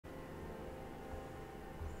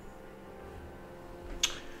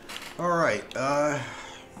Alright,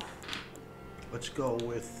 let's go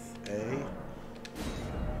with A.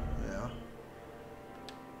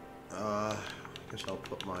 Yeah. Guess I'll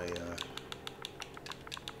put my,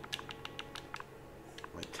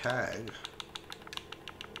 my tag.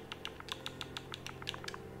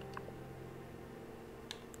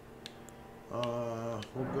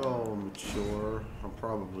 We'll go mature. I'm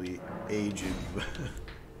probably aged.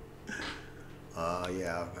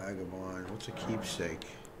 Yeah, vagabond. What's a keepsake?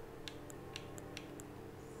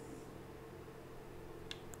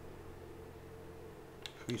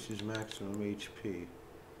 Increases maximum HP.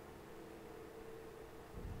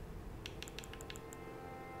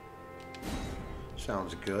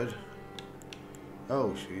 Sounds good.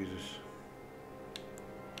 Oh, Jesus.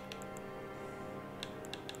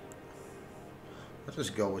 Let's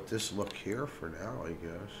just go with this look here for now, I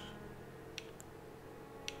guess.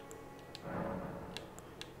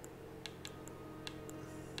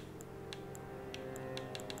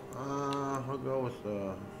 I'll go with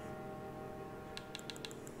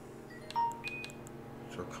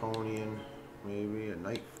Draconian, maybe a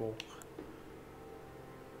Nightfolk.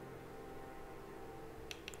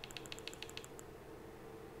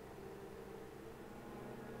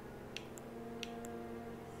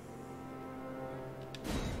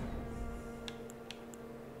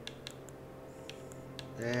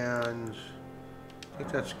 And I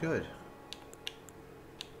think that's good.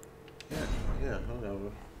 Yeah,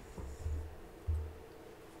 whatever.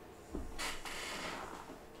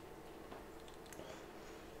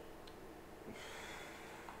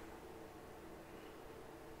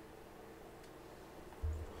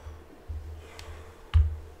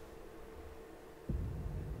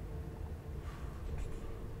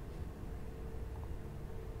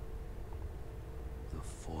 The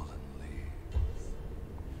fallen leaves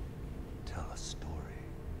tell a story.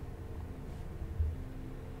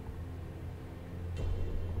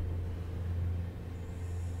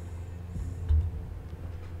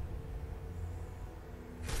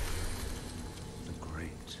 The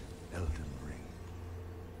great Elden Ring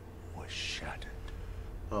was shattered.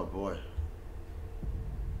 Oh boy.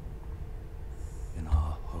 In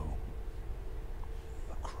our home,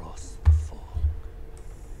 across the fog,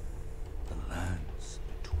 the lands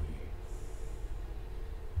between.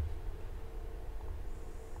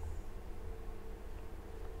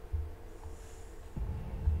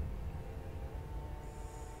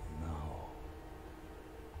 Now,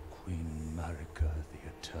 Queen Marika the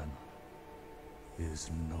Eternal is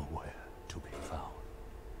nowhere to be found.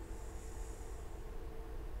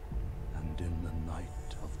 And in the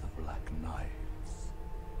night of the Black Knives,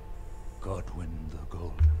 Godwyn the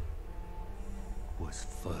Golden was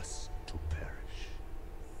first to perish.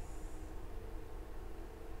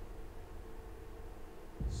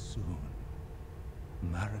 Soon,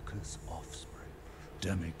 Marika's offspring,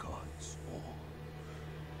 demigods all.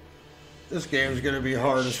 This game's gonna be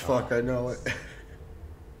hard as fuck, I know it.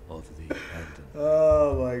 Of the Elden.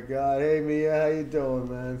 Oh my god. Hey Mia, how you doing,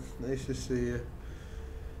 man? Nice to see you.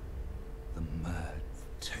 The mad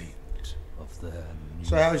taint of their new.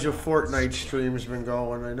 So how's your Fortnite streams been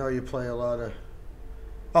going? I know you play a lot of...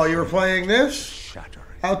 Oh, you were playing this? Shattering.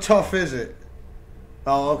 How tough is it?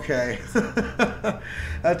 Oh, okay.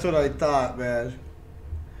 That's what I thought, man.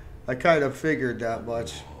 I kind of figured that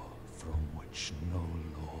much. War from which no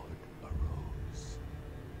lord arose.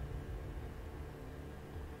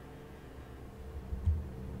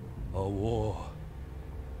 A war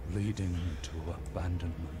leading to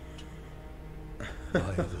abandonment by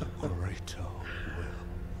the greater will.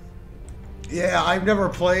 Yeah, I've never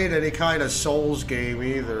played any kind of Souls game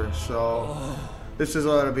either, so this is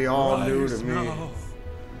going to be all new to me. Now,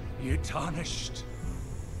 ye tarnished,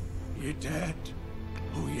 ye dead,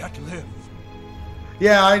 who yet live.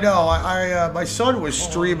 Yeah, I know. My son was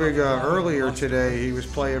streaming earlier today. He was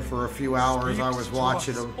playing for a few hours. I was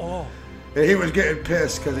watching him. And he was getting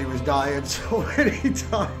pissed because he was dying so many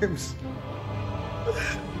times.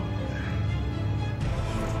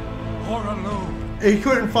 He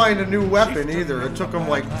couldn't find a new weapon either. It took him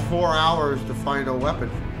like 4 hours to find a weapon.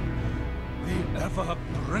 The ever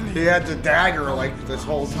brilliant. He had the dagger like this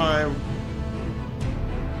whole time.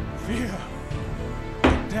 Fear, the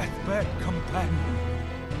deathbed companion.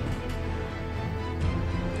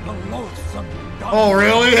 The loathsome. Oh,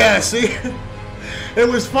 really? Yeah, see? It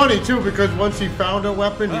was funny too because once he found a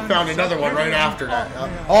weapon, he found another one right after that.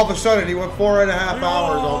 All of a sudden, he went 4.5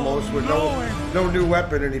 hours almost with no new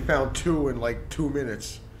weapon, and he found 2 in like 2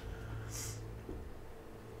 minutes.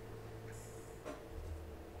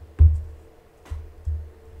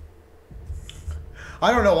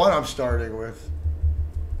 I don't know what I'm starting with.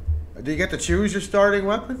 Do you get to choose your starting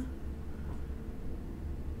weapon?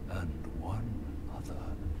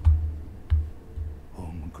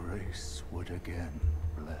 again,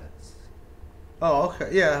 bless. Oh, okay.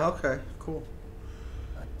 Yeah, okay. Cool.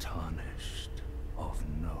 A tarnished of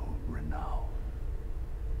no renown.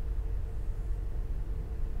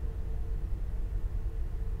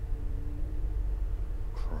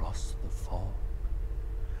 Cross the fog.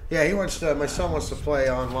 Yeah, he wants to. My son wants to play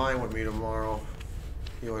online with me tomorrow.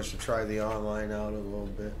 He wants to try the online out a little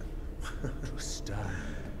bit. To stand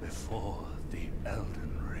before the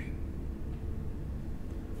Elden Ring.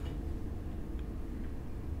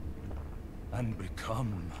 And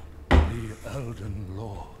become the Elden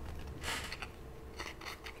Lord.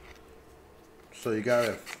 So you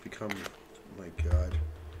gotta become, my God.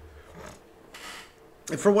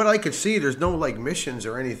 And from what I could see, there's no like missions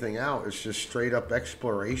or anything out. It's just straight up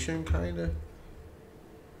exploration, kind of.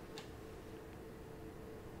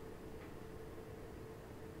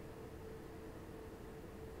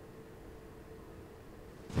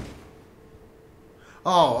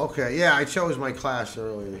 Oh, okay. Yeah, I chose my class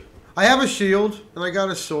earlier. I have a shield, and I got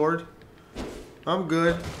a sword. I'm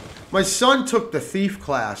good. My son took the thief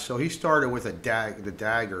class, so he started with the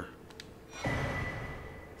dagger.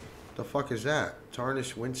 The fuck is that?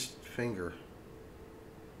 Tarnished winced finger.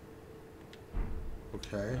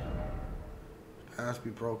 Okay. Path be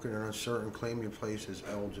broken and uncertain. Claim your place as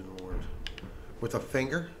Elden Lord. With a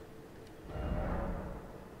finger?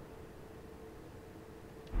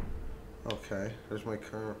 Okay. There's my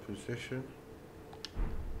current position.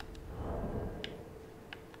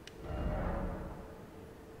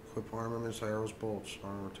 Equip armaments, arrows, bolts,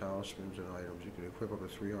 armor, talismans, and items. You can equip up to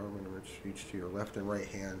 3 armaments, each to your left and right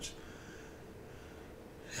hands.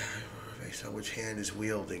 Based on which hand is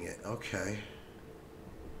wielding it. Okay.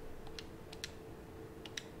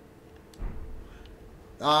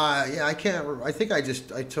 Yeah, I can't remember. I think I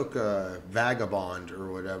took a Vagabond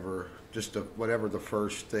or whatever. Just whatever the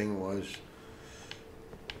first thing was.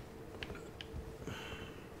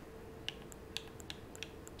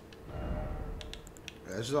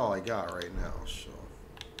 This is all I got right now, so.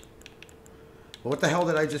 But what the hell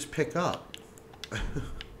did I just pick up?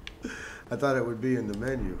 I thought it would be in the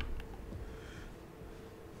menu.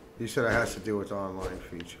 You said it has to do with online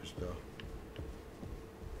features, though.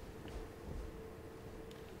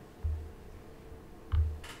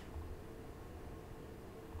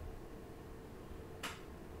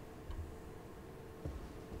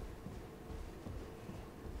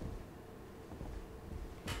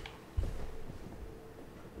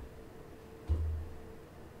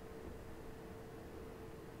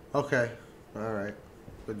 Okay. All right.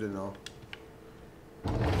 Good to know.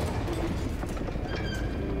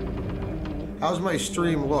 How's my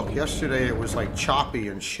stream look? Yesterday it was like choppy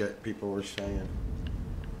and shit, people were saying.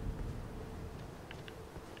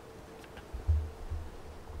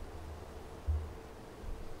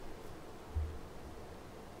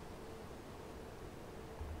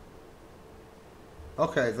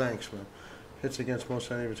 Okay, thanks, man. Hits against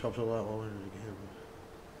most enemies helps a lot while in the game.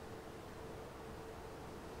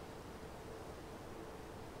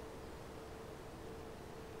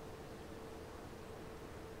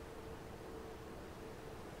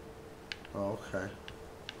 Oh, okay.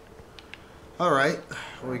 Alright,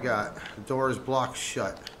 what we got? The door is blocked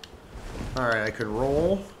shut. Alright, I could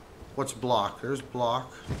roll. What's block? There's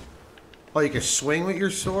block. Oh, you can swing with your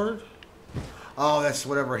sword? Oh, that's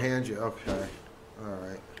whatever hand you... Okay.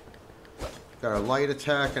 Alright. Got a light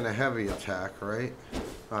attack and a heavy attack, right?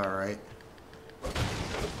 Alright.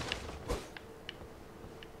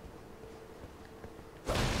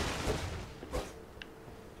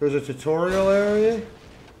 There's a tutorial area?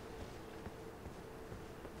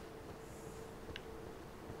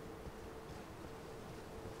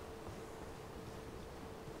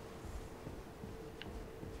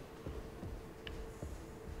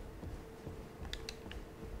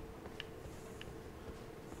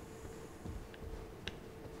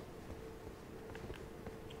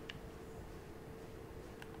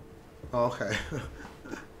 Oh, okay.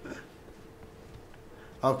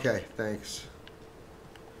 Okay, thanks.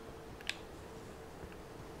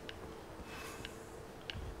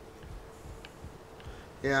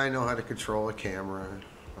 Yeah, I know how to control a camera.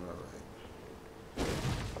 All right.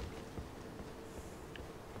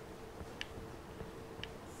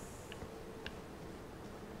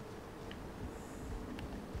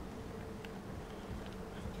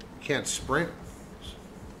 Can't sprint.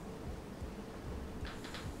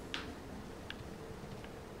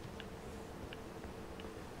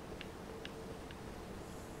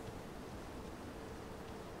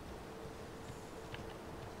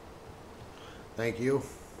 Thank you.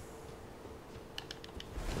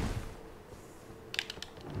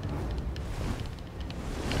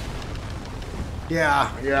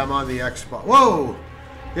 Yeah, I'm on the Xbox. Whoa!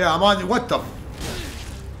 Yeah, I'm on the, what the?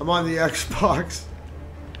 I'm on the Xbox.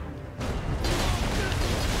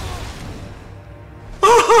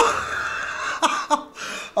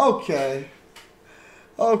 Okay.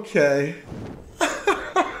 Okay.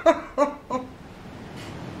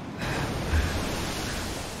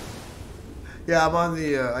 Yeah, I'm on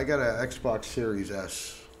the, I got an Xbox Series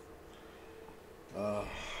S.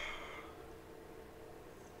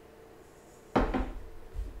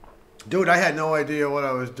 Dude, I had no idea what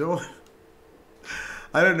I was doing.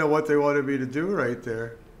 I didn't know what they wanted me to do right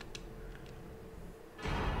there.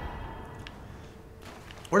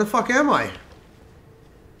 Where the fuck am I?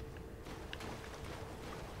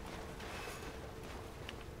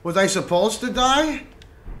 Was I supposed to die?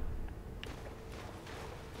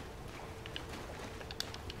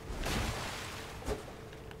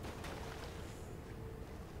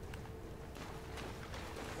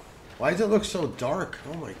 Why does it look so dark?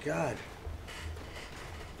 Oh my god.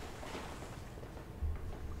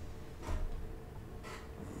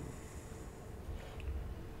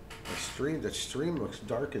 The stream looks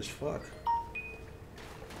dark as fuck.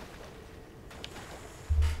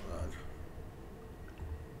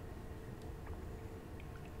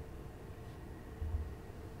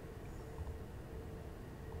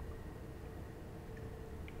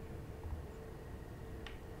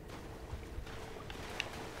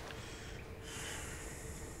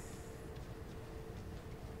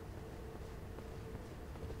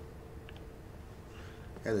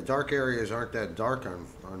 Yeah, the dark areas aren't that dark on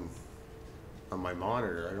my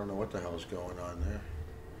monitor. I don't know what the hell's going on there.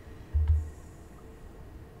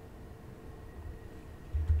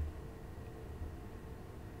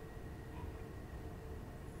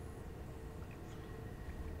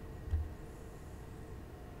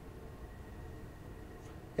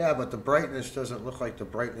 Yeah, but the brightness doesn't look like the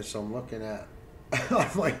brightness I'm looking at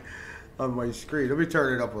on my screen. Let me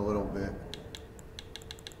turn it up a little bit.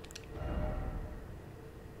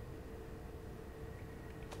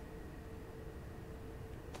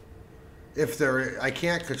 If there, I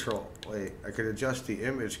can't control. Wait, I could adjust the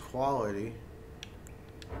image quality.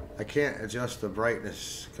 I can't adjust the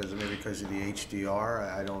brightness maybe because of the HDR.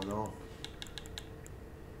 I don't know.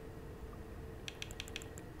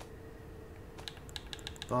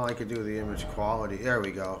 Oh, I could do the image quality. There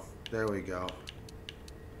we go. There we go.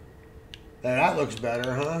 Hey, that looks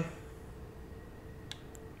better, huh?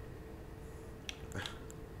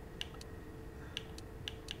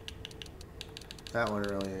 That one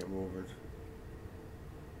really ain't moving.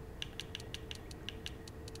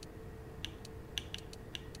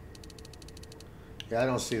 Yeah, I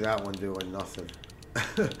don't see that one doing nothing.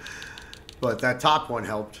 But that top one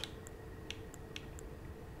helped.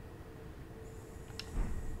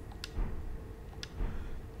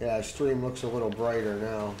 Yeah, stream looks a little brighter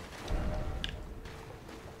now.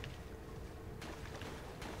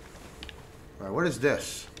 Alright, what is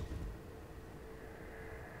this?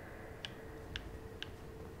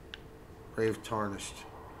 Brave Tarnished.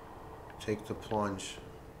 Take the plunge.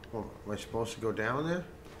 Oh, am I supposed to go down there?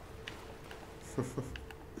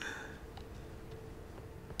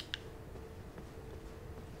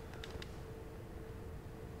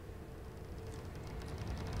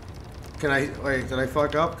 Wait, did I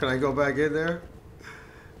fuck up? Can I go back in there?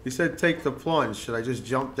 You said take the plunge. Should I just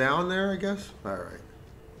jump down there, I guess? Alright.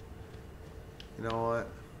 You know what?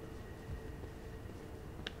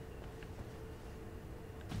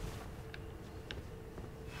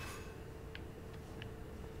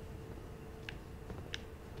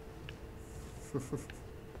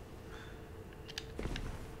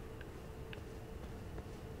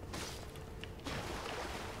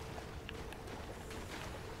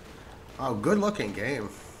 Oh, good looking game.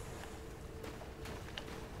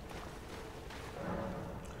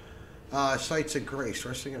 Sites of Grace.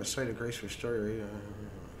 Resting in a site of grace restore.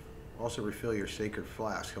 Also refill your sacred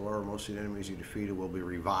flask. However, most of the enemies you defeated will be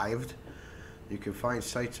revived. You can find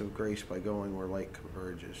sites of grace by going where light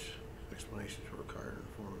converges. Explanations were required in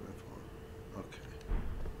the form of info. Okay.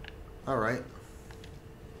 Alright.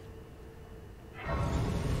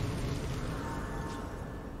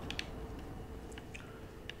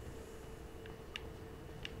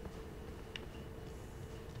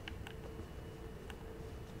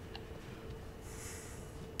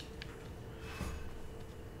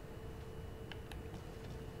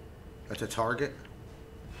 That's a target.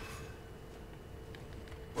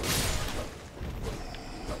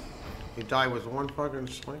 You die with one fucking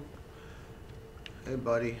swing? Hey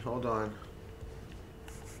buddy, hold on.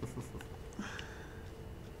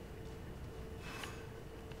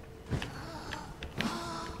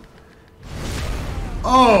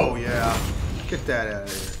 Oh yeah. Get that out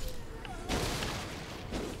of here.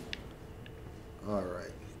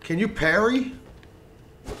 Alright. Can you parry?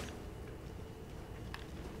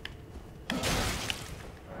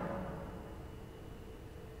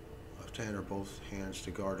 Left hand or both hands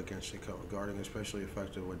to guard against the cover. Guarding especially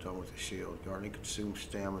effective when done with the shield. Guarding consumes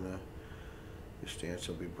stamina. Your stance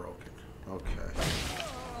will be broken. Okay.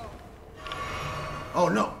 Oh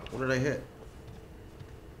no! What did I hit?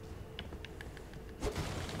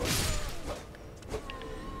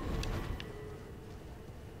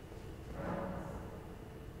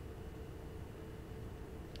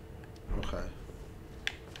 Okay.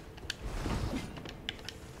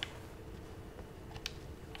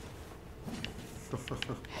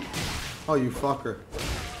 Oh, you fucker.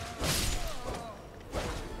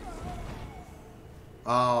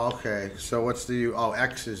 Oh, okay. So what's the... Oh,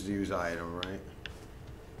 X is the use item, right?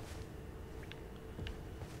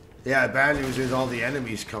 Yeah, the bad news is all the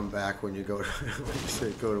enemies come back when you go to, when you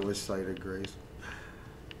say go to a site of grace.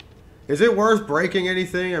 Is it worth breaking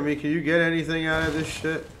anything? I mean, can you get anything out of this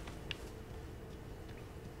shit?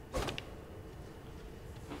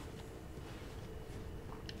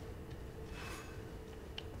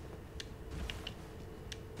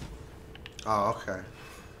 Oh, okay.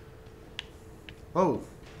 Oh.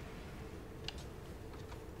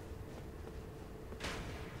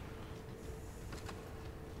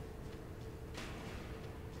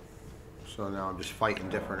 So now I'm just fighting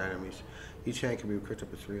different enemies. Each hand can be equipped up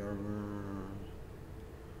to 3 armor.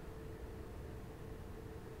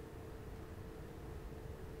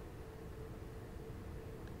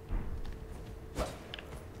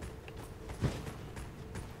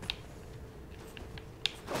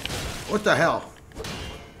 What the hell?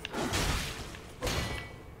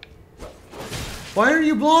 Why are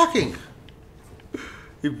you blocking?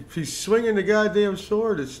 He's swinging the goddamn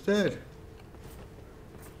sword instead.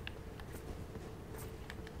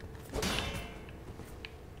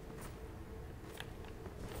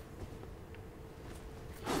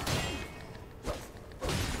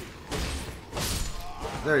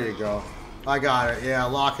 There you go. I got it. Yeah,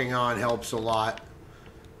 locking on helps a lot.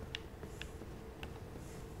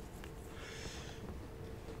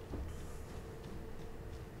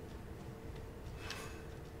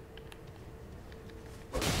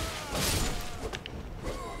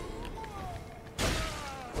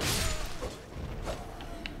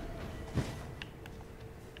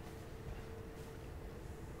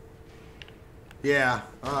 Yeah,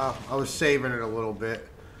 I was saving it a little bit.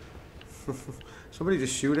 Somebody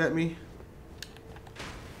just shoot at me?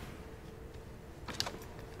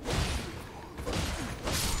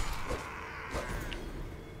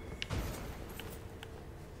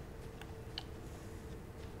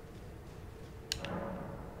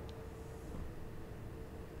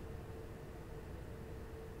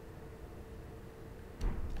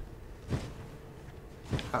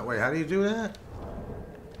 Wait, how do you do that?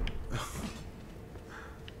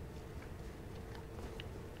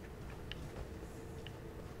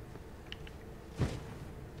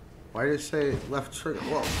 Why did it say left trigger?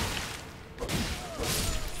 Whoa.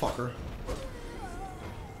 Fucker.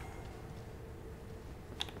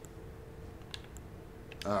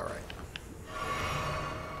 Alright.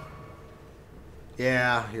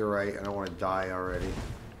 Yeah, you're right. I don't want to die already.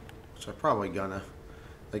 So I'm probably gonna.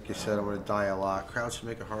 Like you said, I'm gonna die a lot. Crowds to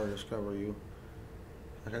make it harder to discover you.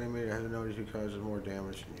 Like enemy has noticed you causes more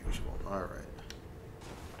damage than usual. Alright.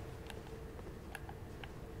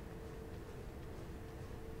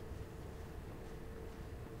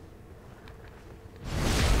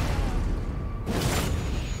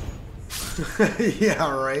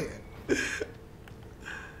 Yeah, right.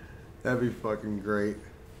 That'd be fucking great.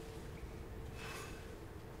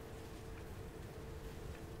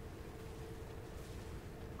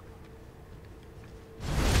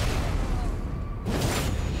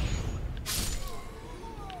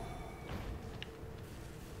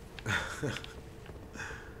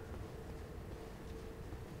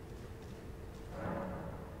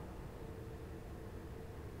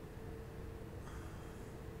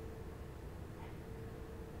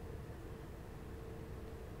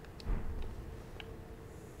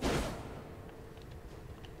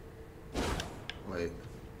 Wait.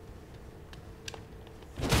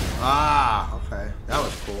 Ah, okay. That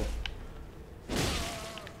was cool.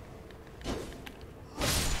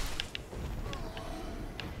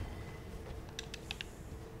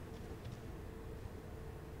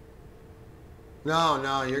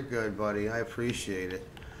 No, you're good, buddy. I appreciate it.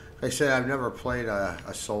 Like I said, I've never played a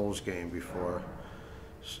Souls game before.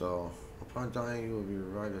 So, upon dying, you will be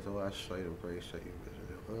revived at the last site of grace that you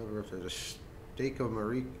visited. However, if there's a stake of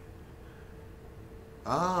Marie...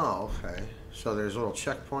 Oh, okay. So there's little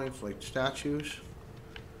checkpoints like statues.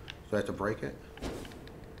 Do I have to break it?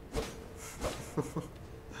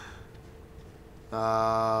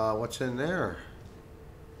 What's in there?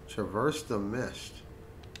 Traverse the mist.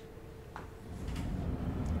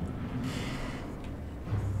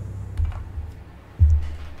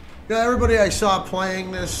 Yeah, everybody I saw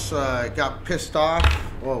playing this got pissed off.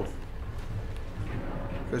 Whoa.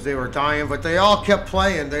 Because they were dying, but they all kept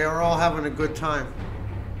playing. They were all having a good time.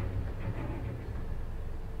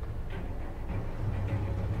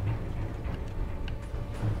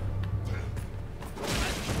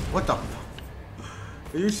 What the?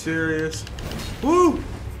 Are you serious? Woo!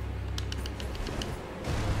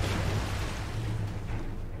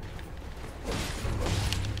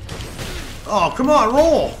 Oh, come on,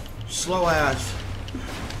 roll! Slow ass.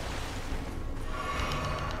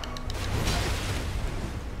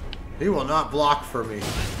 He will not block for me.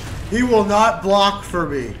 He will not block for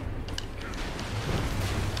me.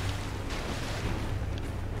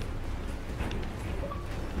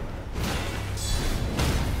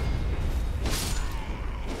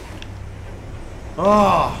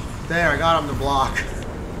 Oh, there, I got him to block.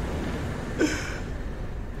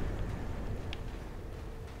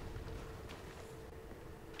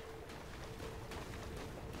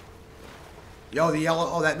 Yo, the yellow,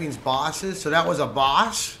 oh, that means bosses? So that was a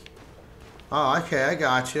boss? Oh, okay, I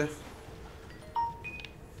got you.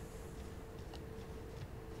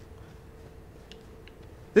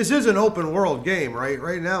 This is an open world game, right?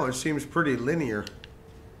 Right now it seems pretty linear.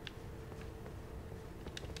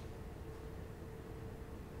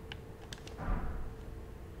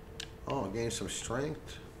 Oh, gain some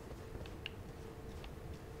strength.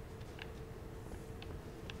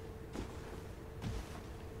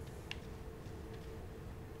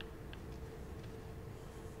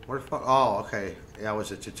 Where the fuck? Oh, okay. That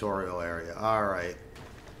was a tutorial area. All right.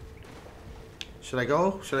 Should I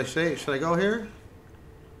go? Should I go here?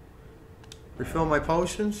 Refill my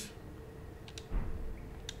potions?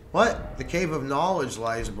 What? The cave of knowledge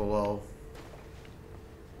lies below.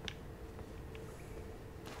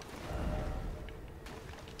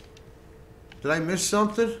 Did I miss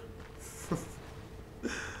something?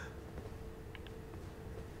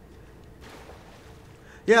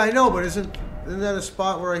 Yeah, I know, but isn't that a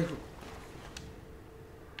spot where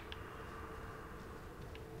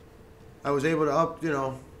I was able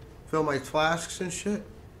to fill my flasks and shit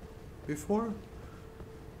before?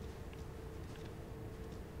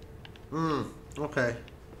 Okay.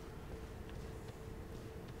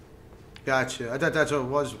 Gotcha. I thought that's what it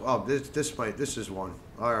was. Oh, this is one.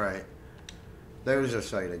 All right. There's a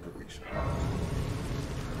site of Greece.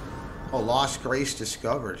 Oh, Lost Grace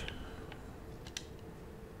discovered.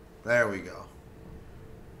 There we go.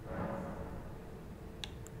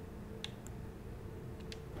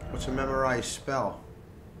 What's a memorized spell?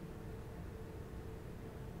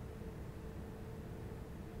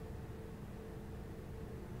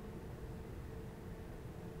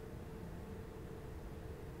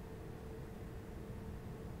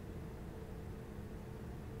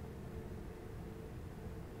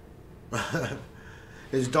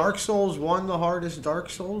 Is Dark Souls 1 the hardest Dark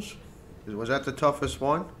Souls? Was that the toughest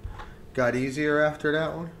one? Got easier after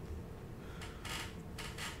that one?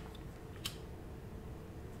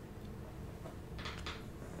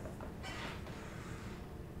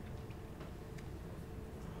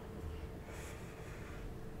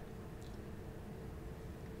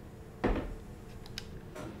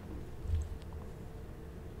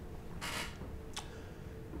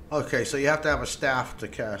 Okay, so you have to have a staff to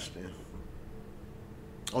cast it.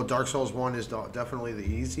 Oh, Dark Souls 1 is definitely the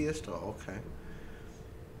easiest? Oh, okay.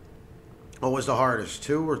 What was the hardest?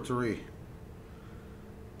 2 or 3?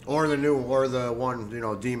 Or the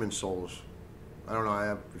one, Demon Souls. I don't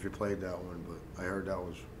know if you played that one, but I heard that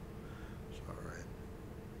was alright.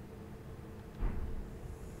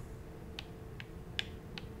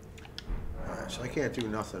 Alright, so I can't do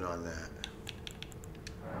nothing on that.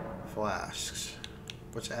 Flasks.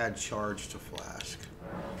 Let's add charge to flask.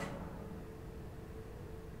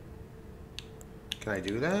 Can I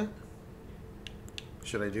do that?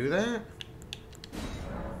 Should I do that?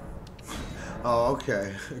 Oh,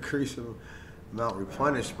 okay. Increase the amount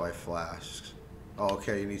replenished by flasks. Oh,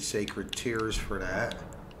 okay. You need sacred tears for that.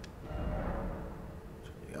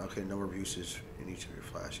 Okay, number of uses in each of your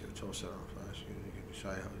flasks. You have a total set on flasks. You can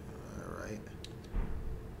decide how. Alright.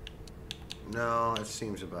 No, it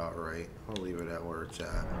seems about right. I'll leave it at where it's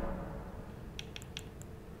at.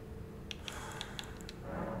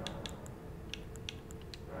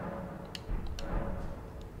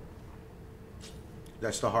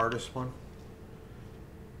 That's the hardest one?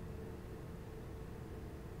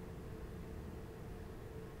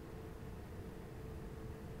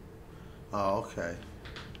 okay.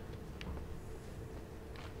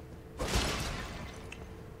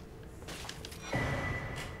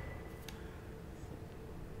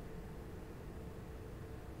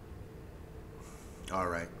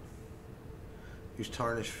 Alright. Use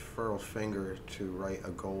tarnished furrowed finger to write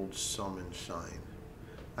a gold summon sign.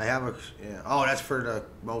 I have a... Yeah. Oh, that's for the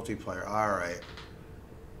multiplayer. Alright.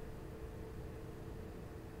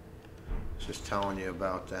 Just telling you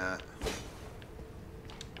about that.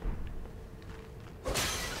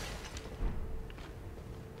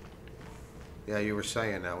 Yeah, you were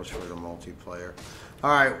saying that was for the multiplayer.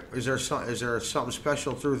 Alright, is there something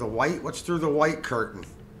special through the white? What's through the white curtain?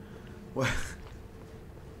 What?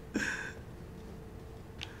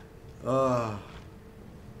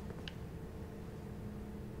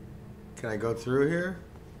 Can I go through here?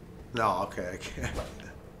 No, okay, I can't.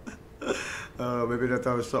 Maybe that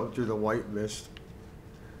was something through the white mist.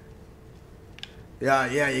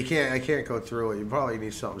 Yeah, you can't. I can't go through it. You probably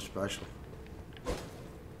need something special.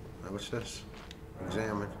 What's this?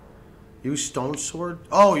 Examine. Use stone sword.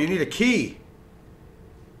 Oh, you need a key.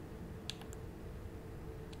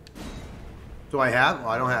 Do I have? Oh,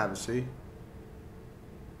 I don't have it. See?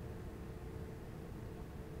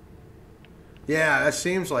 Yeah, that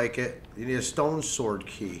seems like it. You need a stone sword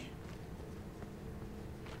key.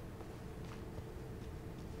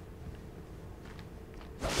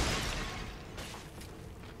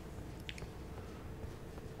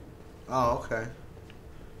 Oh, okay.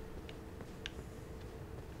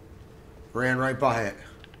 Ran right by it.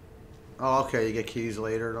 Oh, okay. You get keys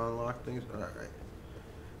later to unlock things. All right.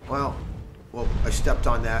 Well, I stepped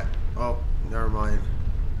on that. Oh, never mind.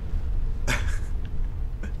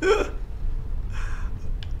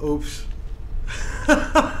 Oops.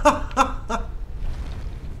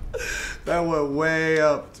 That went way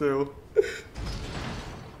up too.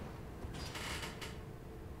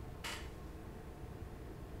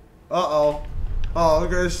 Uh-oh. Oh, I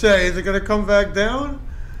was gonna say, is it gonna come back down?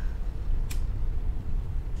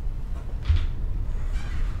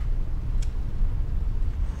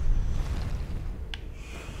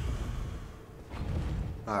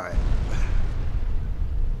 Alright.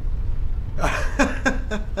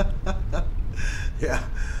 Yeah.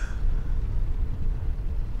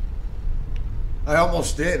 I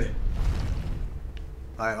almost did.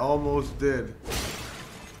 I almost did.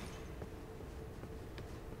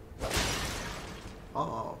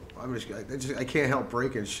 Oh, I can't help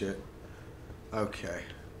breaking shit. Okay.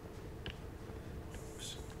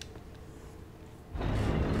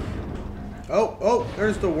 Oh,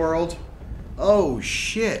 there's the world. Oh,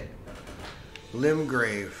 shit.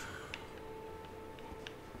 Limgrave.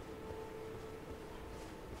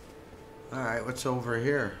 Alright, what's over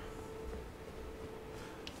here?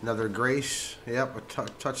 Another grace. Yep,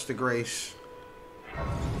 touch the grace.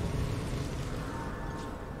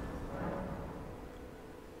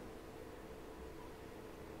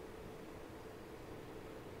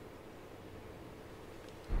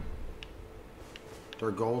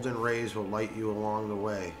 Their golden rays will light you along the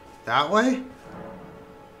way. That way? You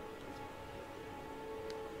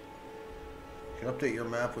can update your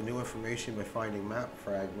map with new information by finding map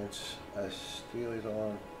fragments as steelies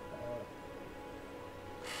along.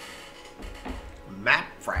 Map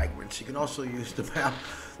fragments. You can also use the map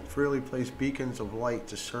to freely place beacons of light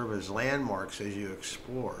to serve as landmarks as you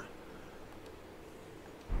explore.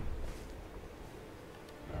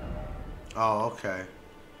 Oh, okay.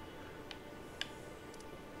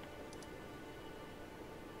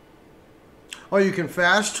 Oh, you can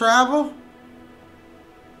fast travel?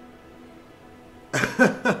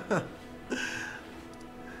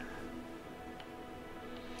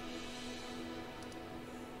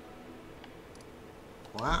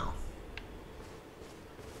 Wow.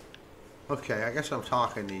 Okay, I guess I'm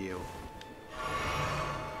talking to you.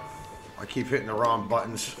 I keep hitting the wrong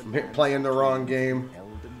buttons, playing the wrong game.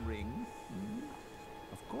 Elden ring?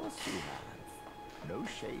 Of course you have. No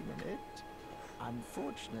shame in it.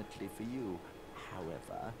 Unfortunately for you,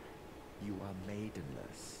 however, you are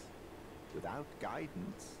maidenless. Without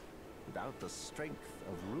guidance, without the strength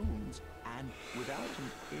of runes, and without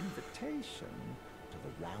an invitation to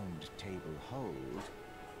the round table hold,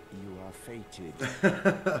 you are fated,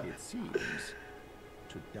 it seems,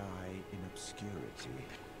 to die in obscurity.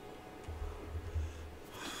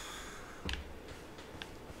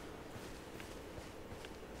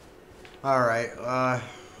 Alright,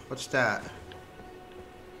 what's that? What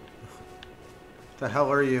the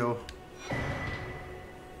hell are you?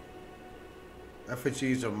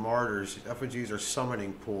 Effigies of martyrs. Effigies are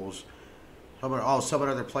summoning pools. Summon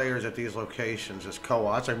other players at these locations. It's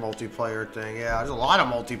co-op. That's a multiplayer thing. Yeah, there's a lot of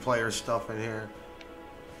multiplayer stuff in here.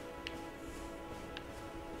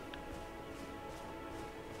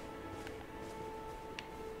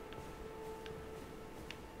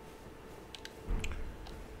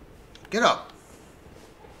 Get up.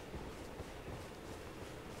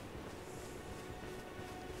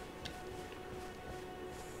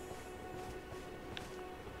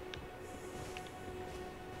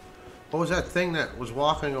 What was that thing that was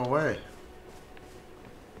walking away?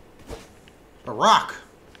 A rock.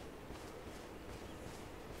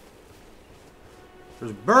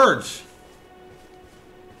 There's birds.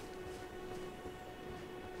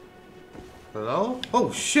 Hello?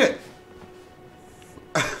 Oh, shit.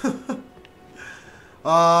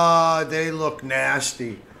 They look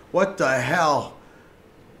nasty. What the hell?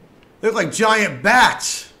 They look like giant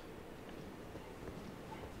bats.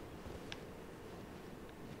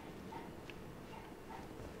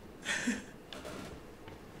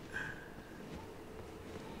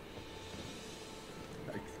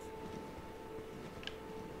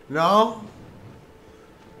 No?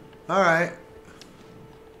 Alright.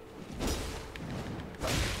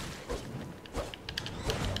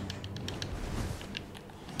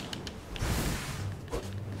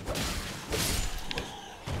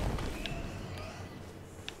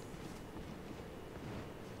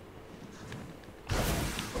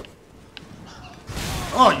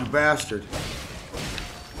 Oh, you bastard.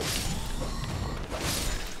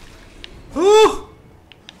 Ooh!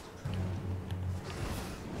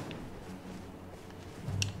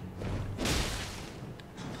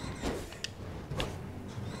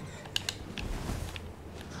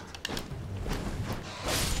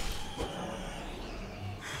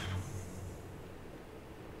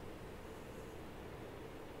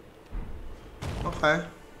 Okay.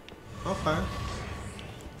 Okay.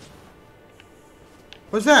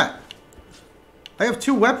 What's that? I have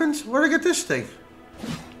 2 weapons? Where'd I get this thing?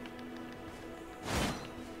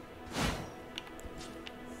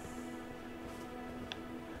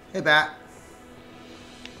 Hey, bat.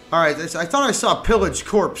 Alright, I thought I saw a pillaged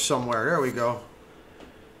corpse somewhere. There we go.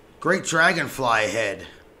 Great dragonfly head.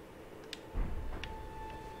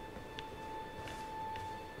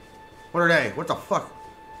 What are they? What the fuck?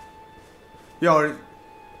 Yo,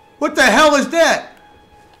 what the hell is that?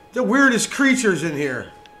 The weirdest creatures in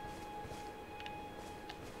here.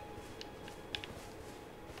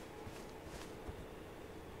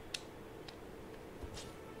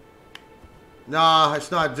 Nah,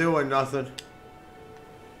 it's not doing nothing.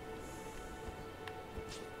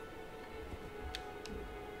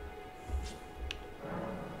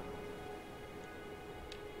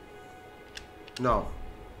 No.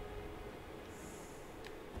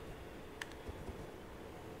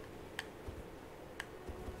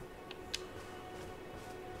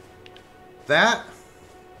 That?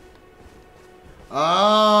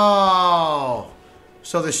 Oh.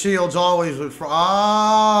 So the shields always would...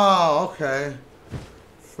 Oh, okay.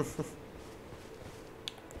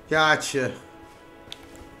 Gotcha.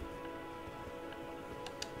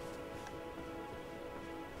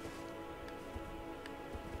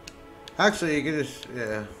 Actually, you can just...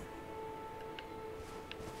 Yeah.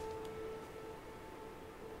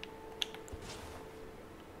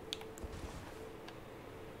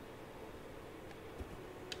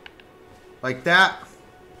 Like that.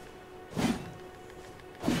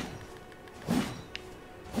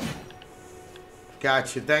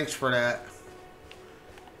 Gotcha. Thanks for that.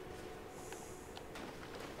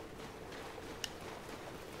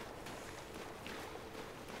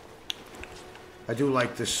 I do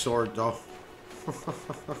like this sword, though.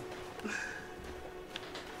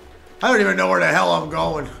 I don't even know where the hell I'm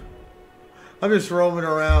going. I'm just roaming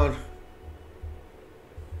around.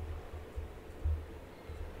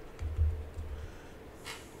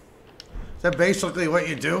 Is that basically what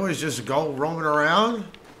you do, is just go roaming around?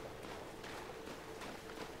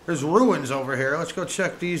 There's ruins over here. Let's go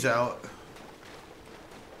check these out.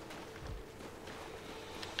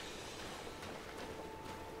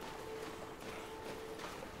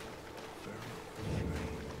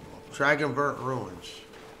 Dragon Burnt Ruins.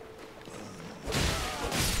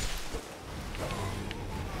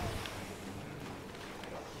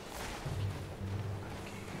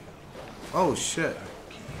 Oh shit.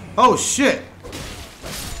 Oh shit!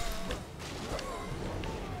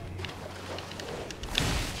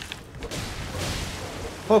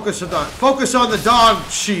 Focus on the dog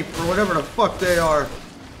sheep or whatever the fuck they are.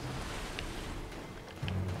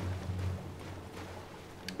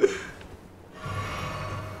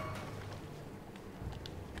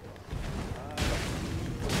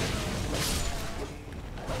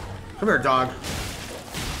 Come here, dog.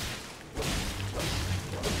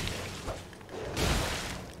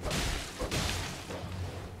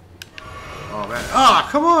 Oh man. Ah,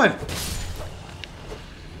 come on!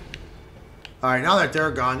 Alright, now that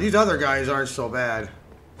they're gone, these other guys aren't so bad.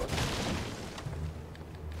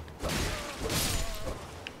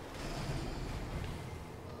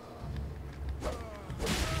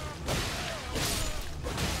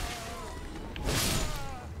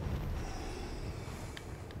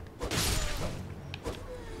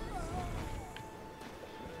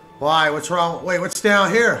 Why? What's wrong? Wait, what's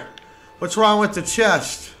down here? What's wrong with the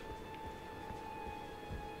chest?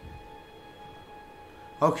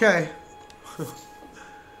 Okay.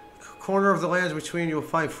 Corner of the lands between you will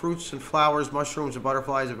find fruits and flowers, mushrooms and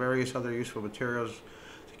butterflies and various other useful materials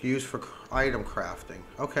you can use for item crafting.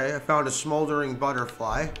 Okay, I found a smoldering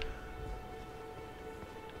butterfly.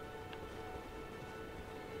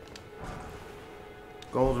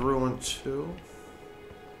 Gold ruin 2.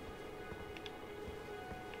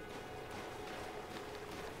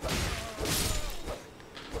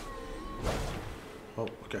 Oh, I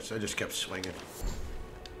guess I just kept swinging.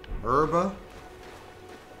 Herba.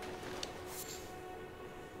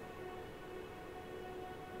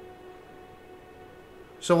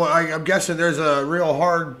 So I'm guessing there's a real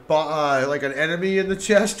hard, like an enemy in the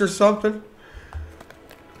chest or something.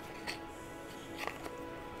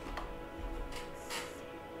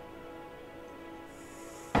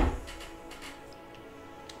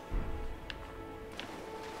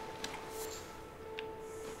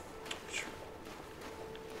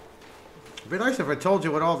 It'd be nice if I told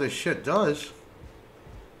you what all this shit does.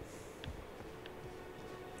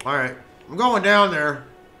 Alright, I'm going down there.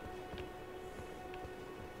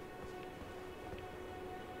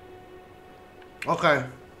 Okay.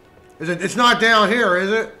 It's not down here,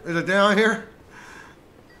 is it? Is it down here?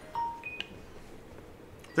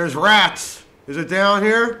 There's rats. Is it down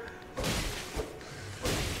here?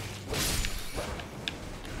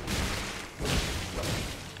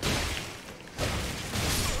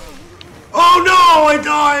 Oh no, I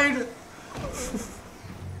died!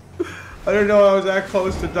 I didn't know I was that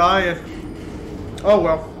close to dying. Oh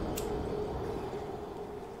well.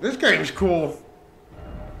 This game's cool.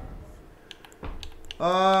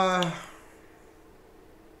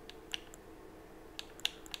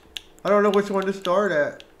 I don't know which one to start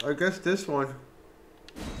at. I guess this one.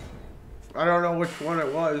 I don't know which one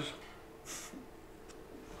it was.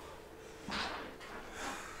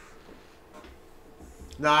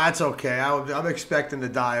 Nah, that's okay. I'm expecting to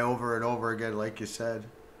die over and over again, like you said.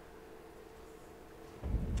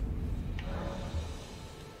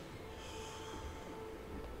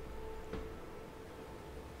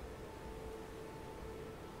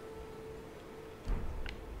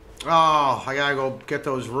 Oh, I gotta go get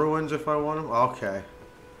those ruins if I want them? Okay.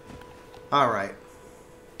 Alright.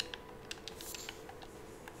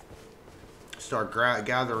 Start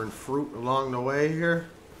gathering fruit along the way here.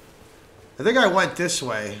 I think I went this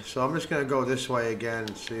way, so I'm just gonna go this way again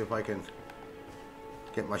and see if I can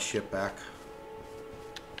get my shit back.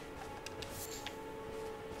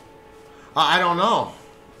 I don't know.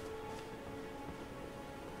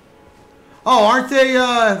 Oh, aren't they,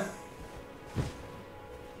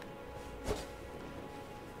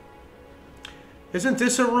 Isn't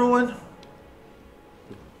this a ruin?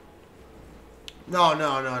 No,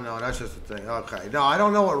 that's just a thing. Okay. No, I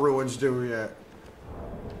don't know what ruins do yet.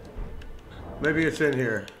 Maybe it's in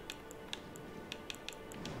here.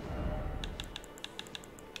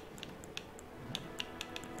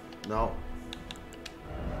 No.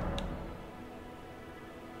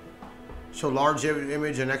 So large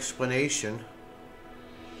image and explanation.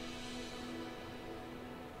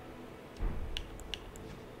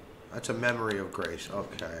 That's a memory of grace.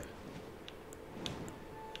 Okay.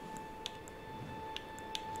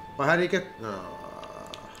 Well, how do you get...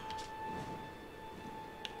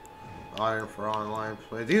 Item for online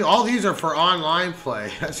play. All these are for online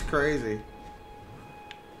play. That's crazy.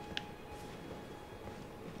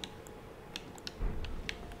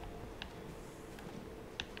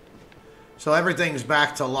 So everything's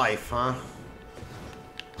back to life, huh?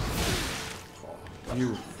 Oh,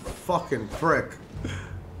 you fucking prick.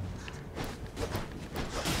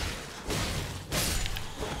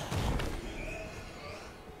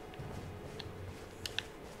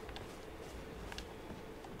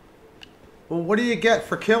 Well, what do you get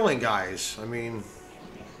for killing guys? I mean...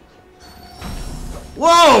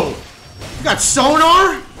 Whoa! You got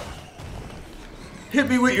sonar? Hit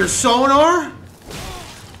me with your sonar?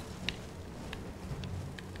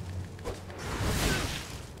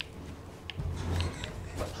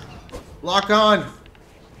 Lock on.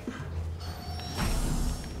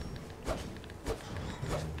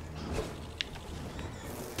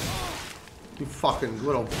 You fucking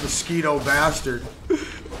little mosquito bastard.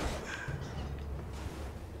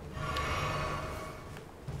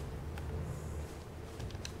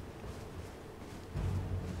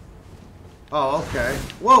 Oh, okay.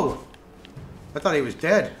 Whoa! I thought he was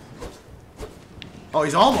dead. Oh,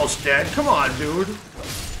 he's almost dead. Come on, dude.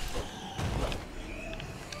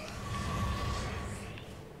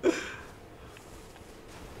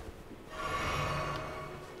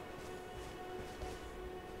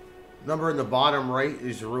 Number in the bottom right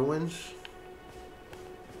is ruins.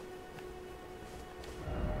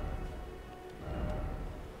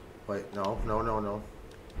 Wait, no.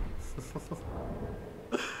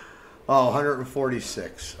 Oh,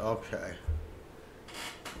 146. Okay.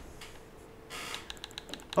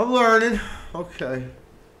 I'm learning. Okay.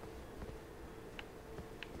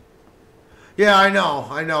 Yeah, I know.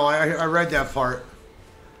 I read that part.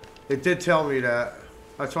 It did tell me that.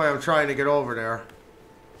 That's why I'm trying to get over there.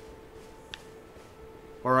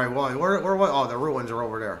 All right, well, where what? Oh, the ruins are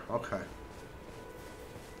over there. Okay.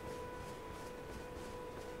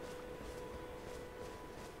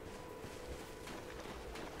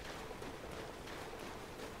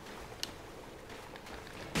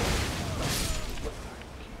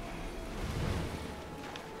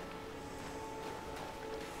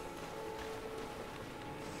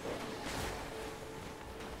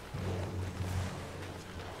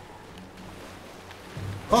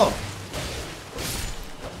 Oh.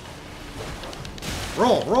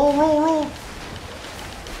 Roll.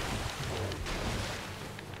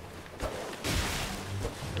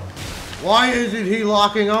 Why isn't he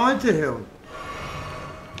locking on to him?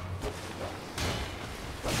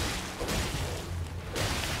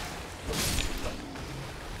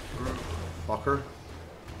 Fucker.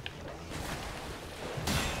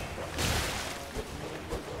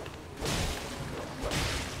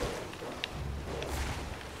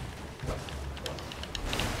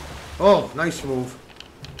 Oh, nice move.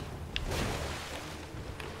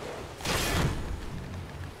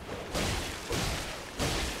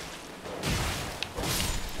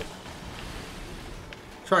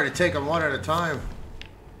 Trying to take them one at a time.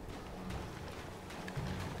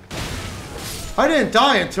 I didn't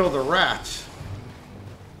die until the rats.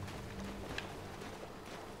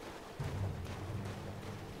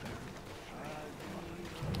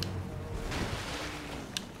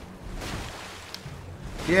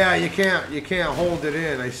 Yeah, you can't hold it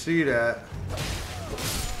in. I see that.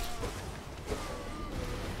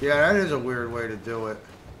 Yeah, that is a weird way to do it.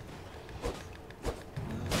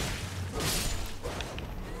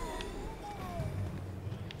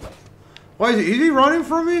 Why is he running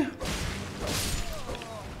from me?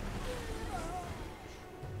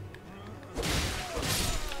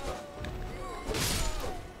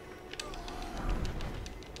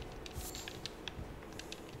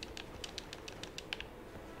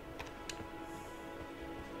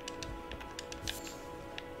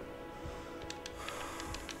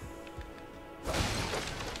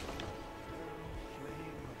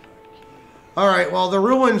 Alright, well, the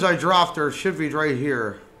ruins I dropped should be right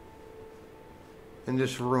here. In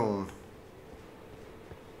this room.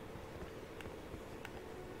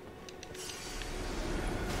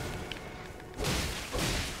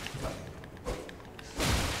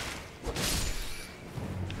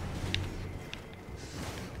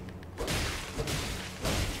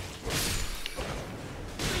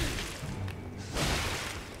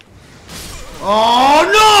 Oh,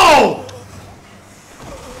 no!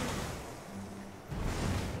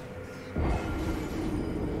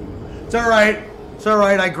 It's alright. It's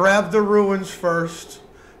alright. I grabbed the ruins first.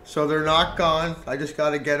 So they're not gone. I just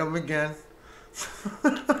got to get them again.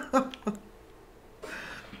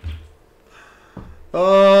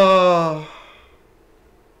 Oh.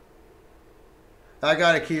 I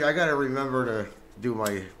gotta remember to do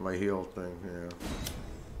my heal thing, yeah.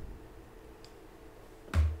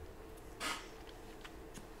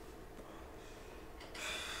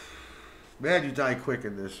 Man, you die quick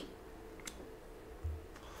in this.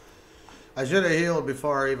 I should have healed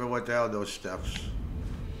before I even went down those steps.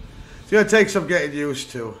 It's gonna take some getting used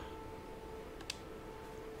to.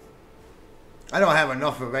 I don't have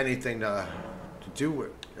enough of anything to do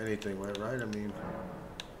with anything with, right? I mean,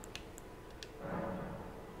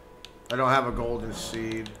 I don't have a golden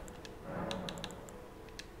seed.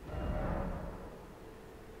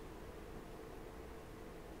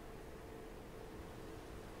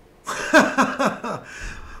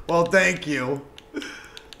 Well, thank you.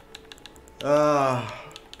 Like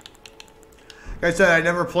I said, I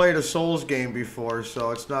never played a Souls game before,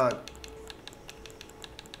 so it's not...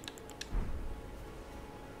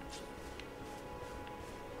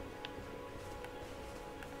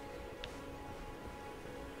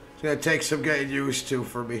 It's gonna take some getting used to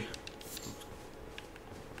for me.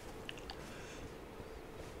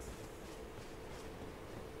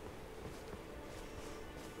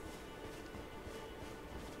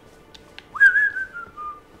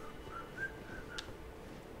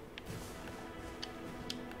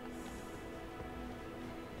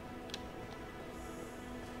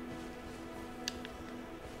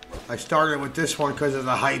 I started with this one because of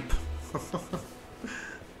the hype.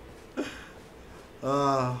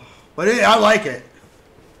 But I like it.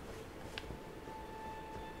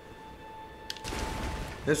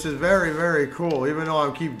 This is very, very cool. Even though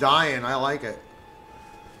I keep dying, I like it.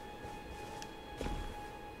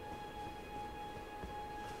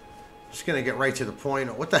 Just gonna get right to the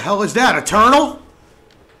point. What the hell is that? A turtle?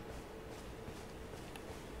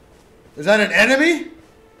 Is that an enemy?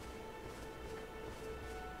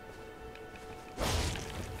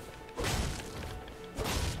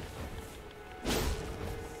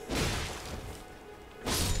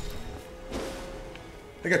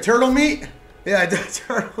 Like a turtle meat? Yeah, I did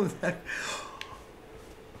turtle meat.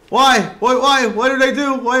 Why? Why? What did I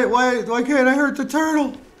do? Why can't I hurt the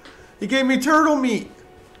turtle? He gave me turtle meat.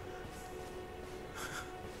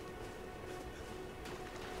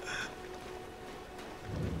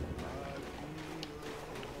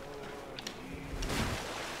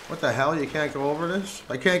 What the hell? You can't go over this?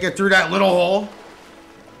 I can't get through that little hole?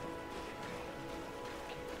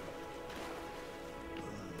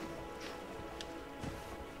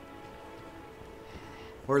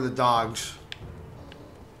 Where are the dogs?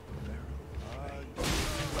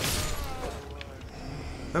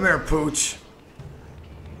 Come here, Pooch.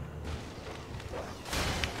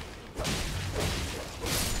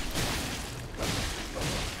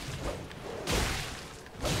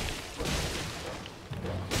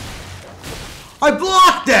 I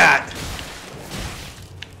blocked that!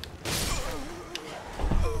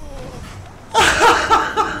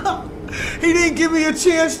 He didn't give me a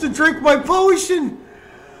chance to drink my potion!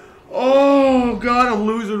 Oh god, I'm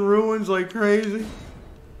losing ruins like crazy.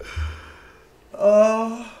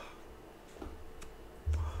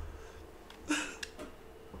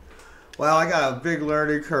 Well, I got a big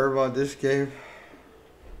learning curve on this game.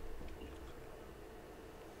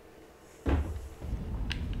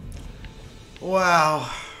 Wow.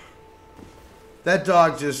 That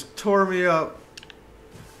dog just tore me up.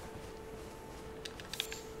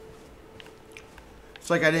 It's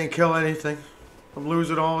like I didn't kill anything. I'm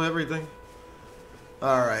losing everything.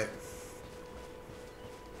 Alright.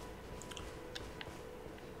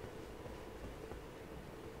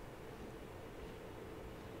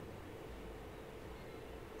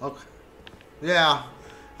 Okay. Yeah,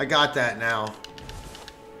 I got that now.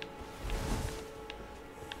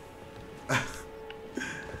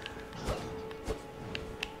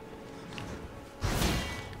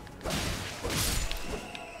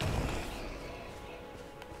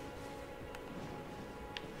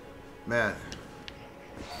 Man.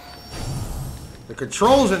 The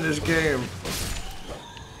controls in this game.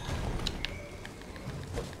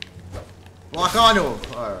 Lock onto him.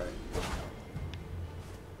 Alright.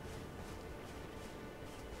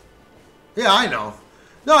 Yeah, I know.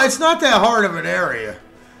 No, it's not that hard of an area.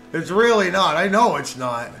 It's really not. I know it's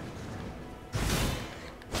not.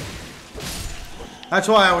 That's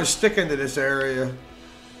why I was sticking to this area.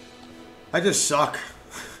 I just suck.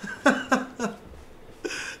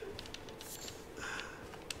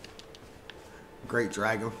 Great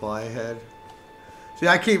dragonfly head. See,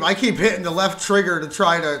 I keep hitting the left trigger to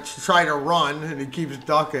try to run, and he keeps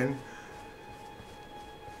ducking.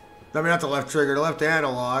 I mean, not the left trigger, the left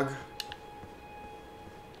analog.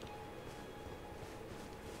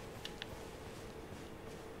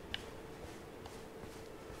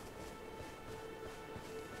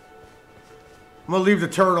 I'm gonna leave the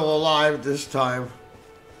turtle alive this time.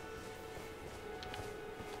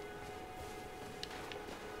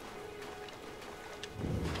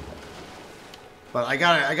 But I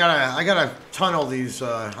gotta tunnel these.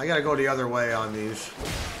 I gotta go the other way on these.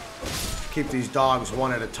 Keep these dogs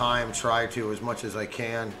one at a time. Try to as much as I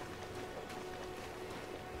can.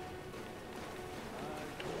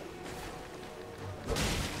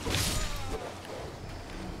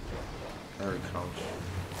 There he comes.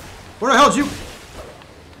 Where the hell did you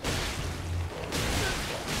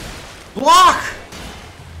block?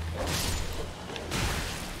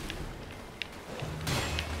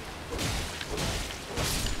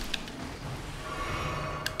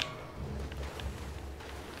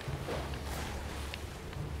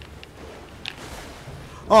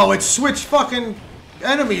 Oh, it switched fucking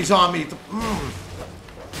enemies on me.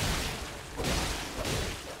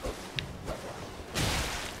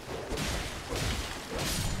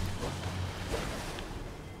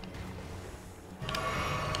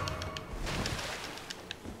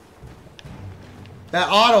 That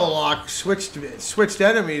auto lock switched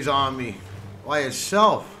enemies on me by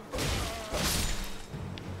itself.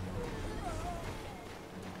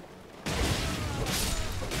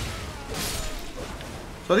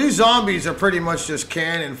 So these zombies are pretty much just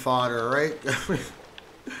cannon fodder, right?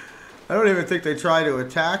 I don't even think they try to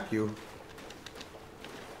attack you.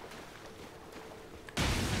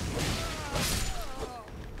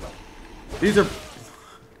 These are...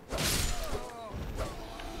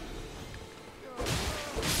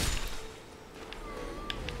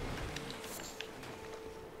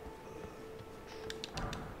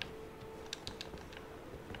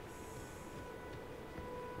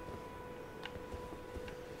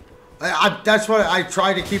 that's what I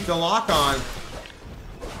tried to keep the lock on.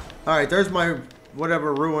 Alright, there's my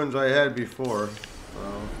whatever ruins I had before.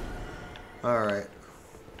 Alright.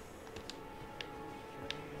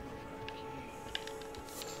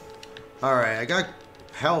 Alright, I got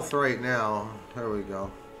health right now. There we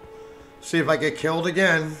go. See if I get killed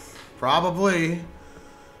again. Probably.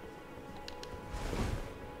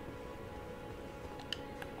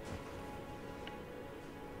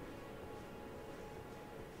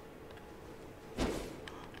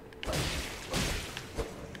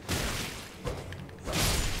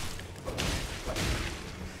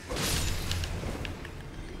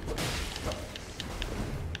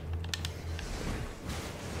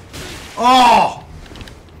 Oh!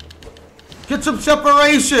 Get some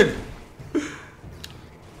separation!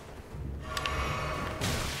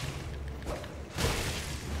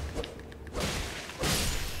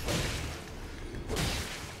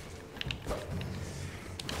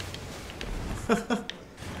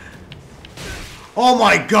 Oh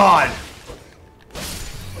my God!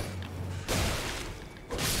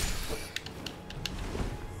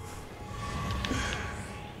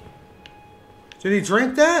 Did he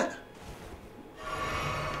drink that?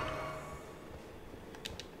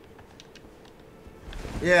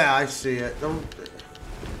 Yeah, I see it.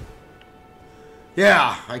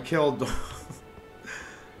 Yeah, I killed...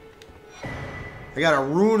 I got a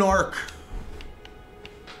rune arc.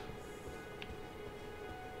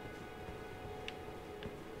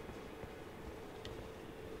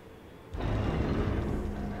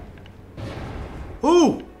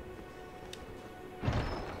 Ooh!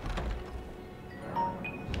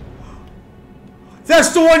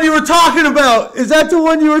 That's the one you were talking about! Is that the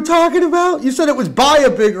one you were talking about? You said it was by a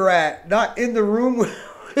big rat, not in the room with...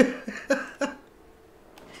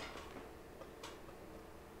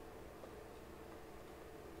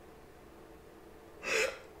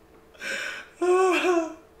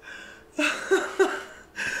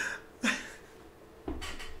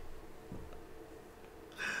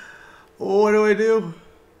 What do I do?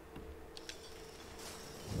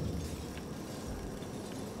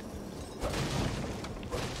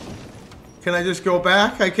 Can I just go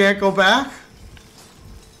back? I can't go back?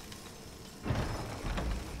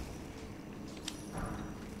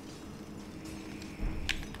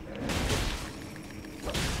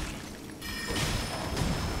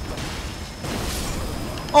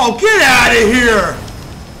 Oh, get out of here!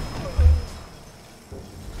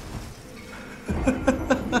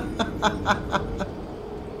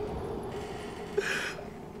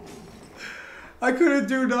 I couldn't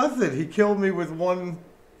do nothing. He killed me with one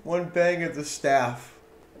bang of the staff.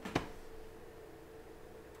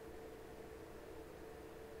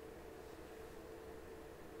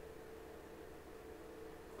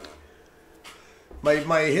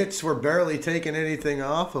 My hits were barely taking anything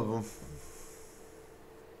off of him.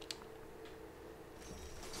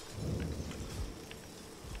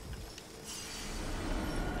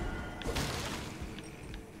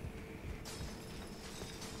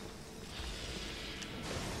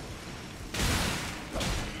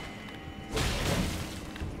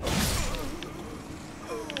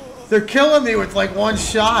 They're killing me with like one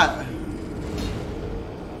shot.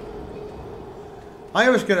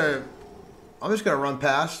 I'm just gonna run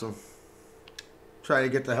past them. Try to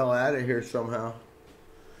get the hell out of here somehow.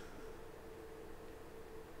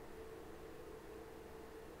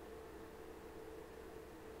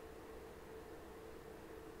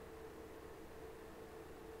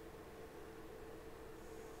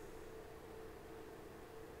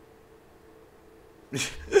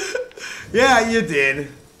 Yeah, you did.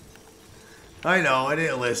 I know, I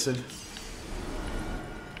didn't listen.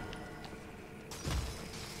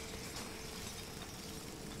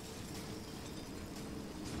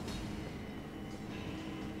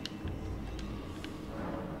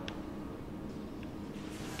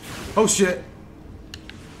 Oh shit.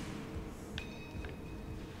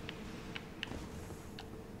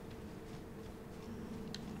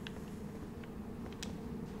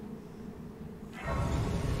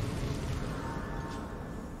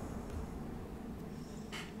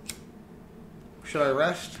 Should I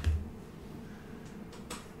rest?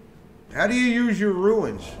 How do you use your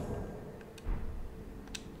ruins?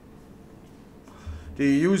 Do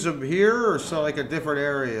you use them here or so like a different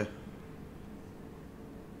area?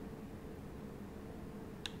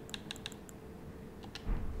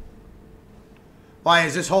 Why,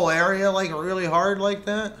 is this whole area like really hard like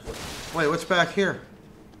that? Wait, what's back here?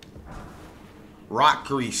 Rock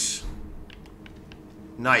grease.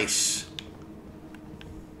 Nice.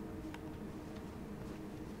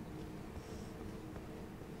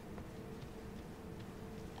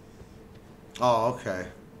 Oh, okay.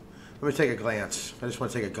 Let me take a glance. I just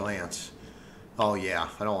want to take a glance. Oh, yeah.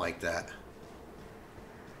 I don't like that.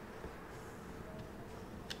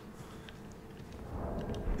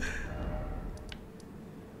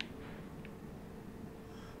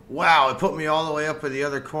 Wow, it put me all the way up at the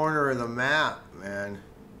other corner of the map, man.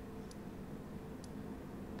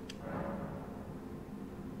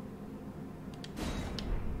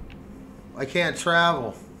 I can't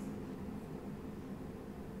travel.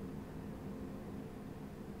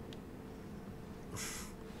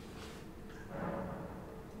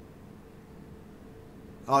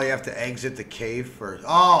 Oh, you have to exit the cave first.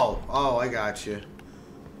 Oh, I got you.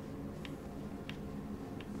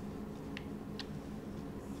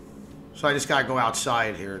 So I just gotta go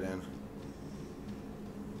outside here then.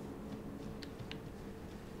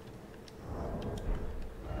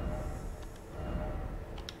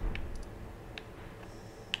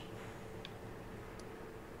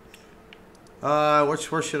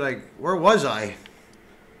 Where should I, where was I?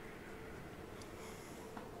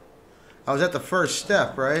 I was at the first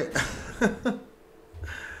step, right?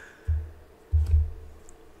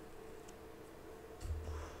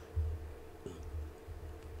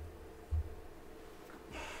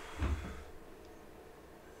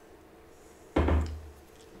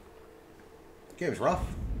 Game's rough.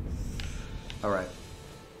 All right.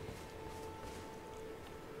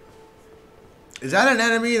 Is that an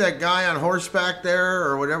enemy, that guy on horseback there,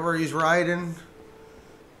 or whatever he's riding?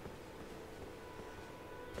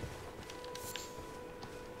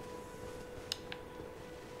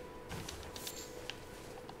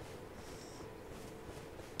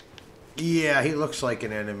 Yeah, he looks like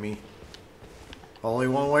an enemy. Only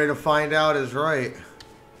one way to find out is right.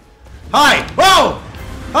 Hi! Whoa!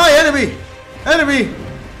 Hi, enemy! Enemy!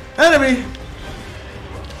 Enemy!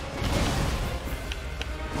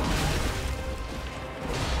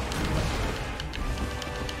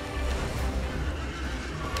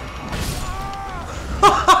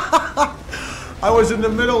 I was in the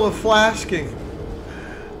middle of flashing.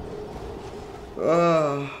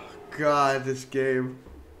 Oh, God, this game.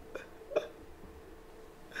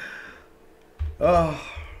 Oh.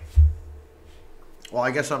 Well, I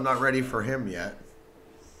guess I'm not ready for him yet.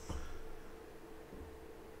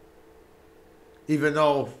 Even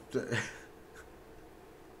though...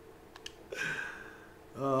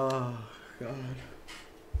 Oh, God.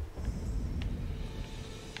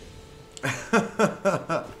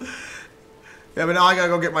 Yeah, but now I gotta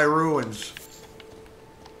go get my ruins.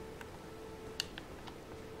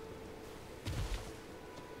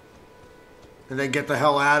 And then get the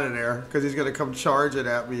hell out of there, because he's gonna come charging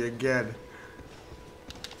at me again.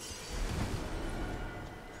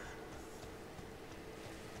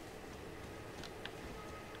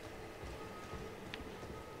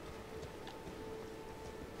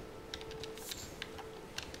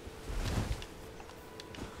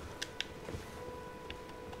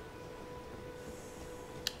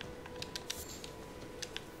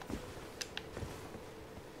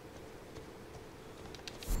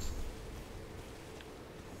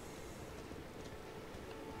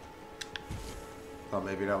 Thought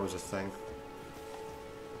maybe that was a thing.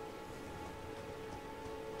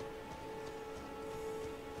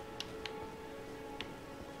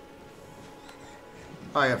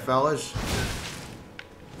 Hiya, fellas.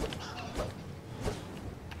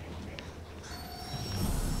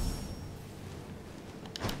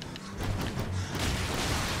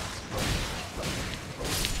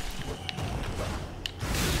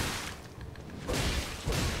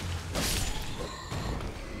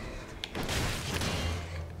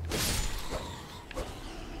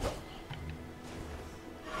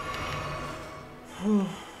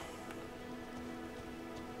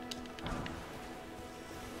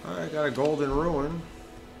 I got a golden ruin.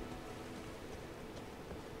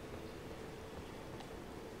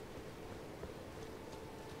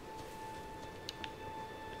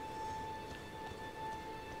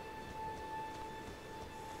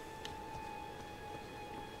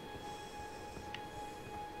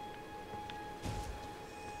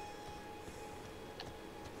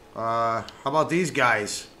 How about these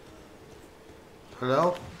guys?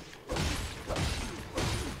 Hello?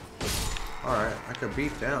 Alright, I could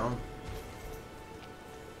beat down.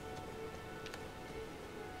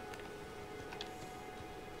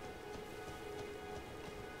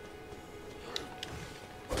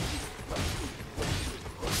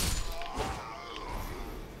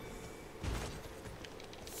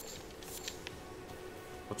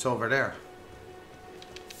 What's over there?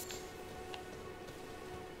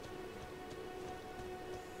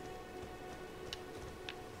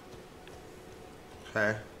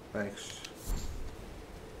 Okay, thanks.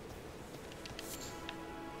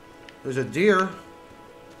 There's a deer.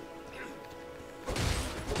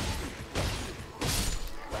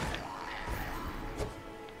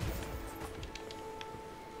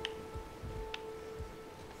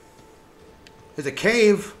 There's a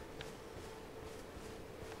cave.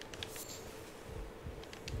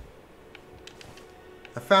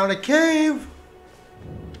 I found a cave.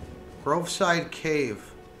 Groveside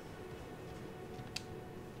Cave.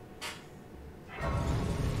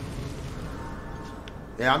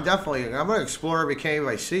 Yeah, I'm gonna explore every cave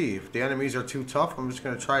I see. If the enemies are too tough, I'm just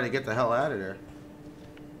gonna try to get the hell out of there.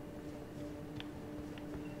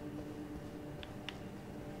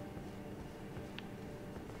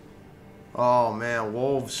 Oh man,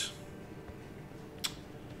 wolves.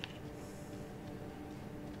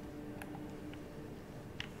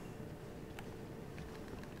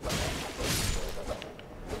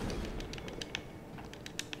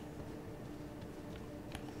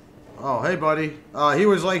 Oh, hey buddy. He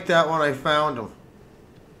was like that when I found him.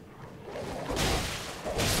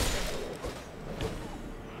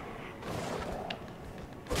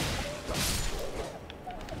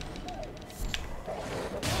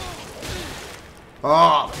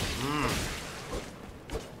 Oh,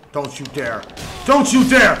 Don't you dare. Don't you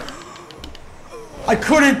dare! I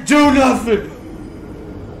couldn't do nothing!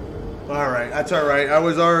 Alright, that's alright.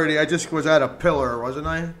 I just was at a pillar, wasn't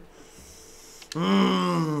I?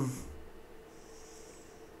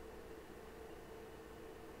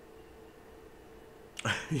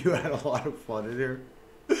 You had a lot of fun in here.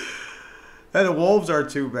 And the wolves aren't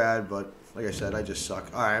too bad, but like I said, I just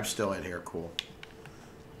suck. Alright, I'm still in here. Cool.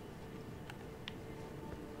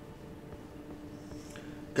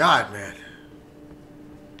 God, man.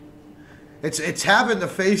 It's having to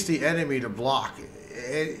face the enemy to block.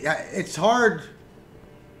 It's hard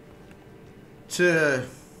to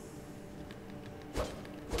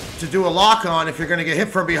do a lock on if you're gonna get hit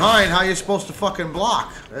from behind. How are you supposed to fucking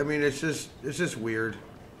block? I mean, it's just weird.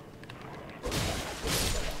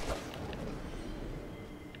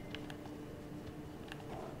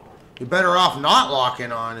 You're better off not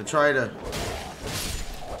locking on and try to...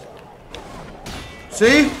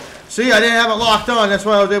 See? See, I didn't have it locked on. That's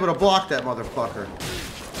why I was able to block that motherfucker.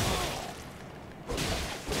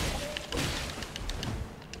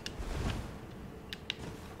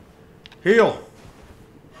 Heal.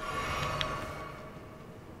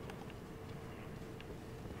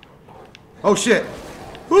 Oh shit.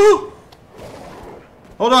 Woo!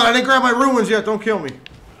 Hold on, I didn't grab my ruins yet. Don't kill me.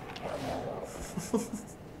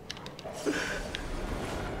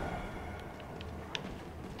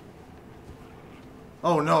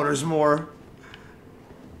 Oh no, there's more.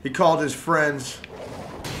 He called his friends.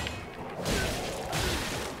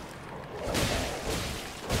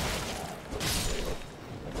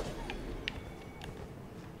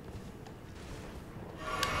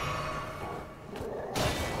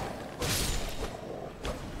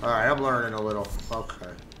 Alright, I'm learning a little. Okay.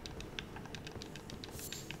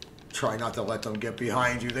 Try not to let them get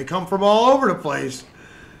behind you. They come from all over the place.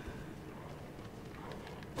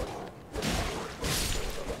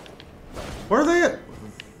 Where are they at?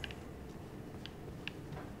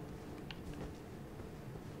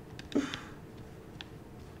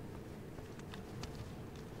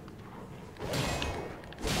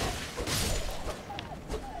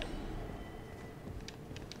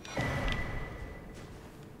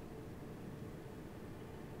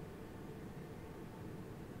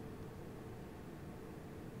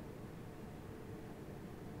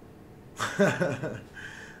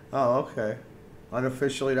 Oh, okay.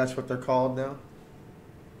 Unofficially, that's what they're called now?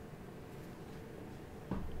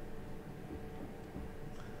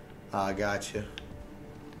 I gotcha.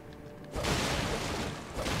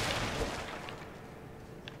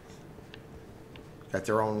 Got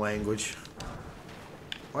their own language.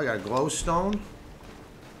 Oh, I got a glowstone.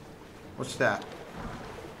 What's that?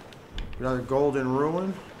 Another golden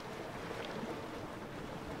ruin.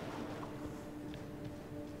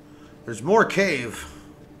 There's more cave.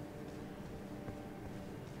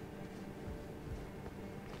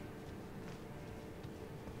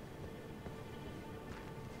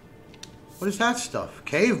 What is that stuff?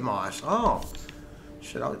 Cave moss. Oh.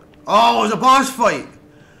 Shit, oh, it was a boss fight.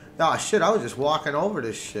 Oh, shit, I was just walking over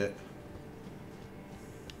this shit.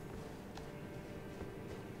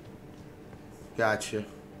 Gotcha.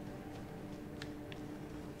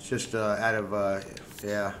 It's just out of,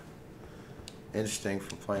 yeah, instinct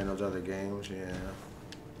from playing those other games, yeah.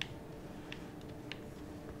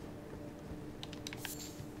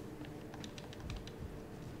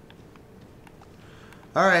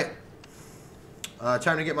 Alright.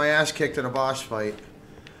 Time to get my ass kicked in a boss fight.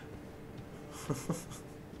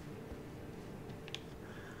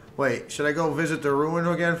 Wait, should I go visit the ruin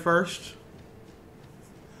again first?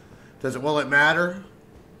 Will it matter?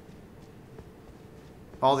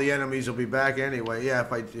 All the enemies will be back anyway. Yeah,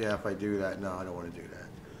 if I do that. No, I don't want to do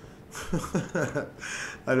that.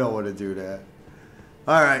 I don't want to do that.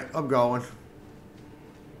 Alright, I'm going.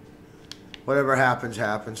 Whatever happens,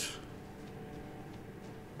 happens.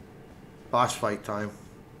 Boss fight time.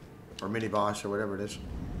 Or mini boss or whatever it is.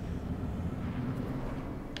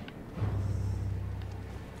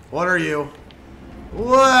 What are you?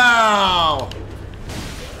 Wow!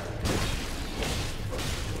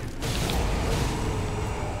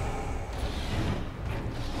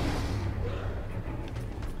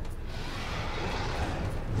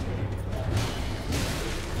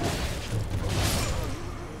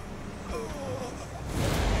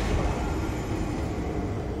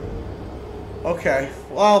 Okay,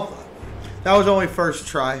 well, that was only first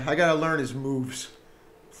try. I gotta learn his moves.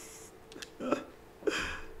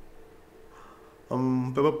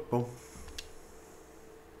 I'm gonna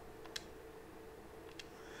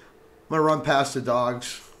run past the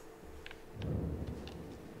dogs.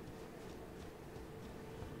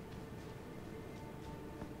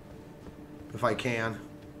 If I can.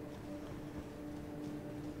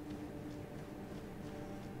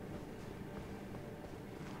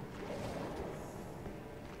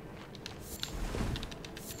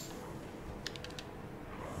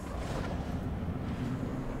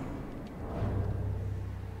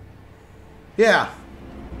 Yeah,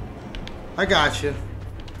 I got you.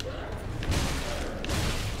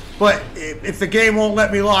 But if the game won't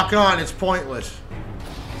let me lock on, it's pointless.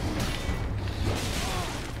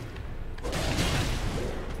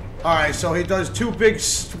 Alright, so he does 2 big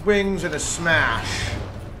swings and a smash.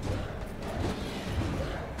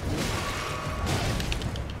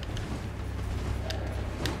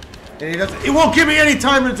 And he won't give me any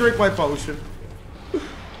time to drink my potion.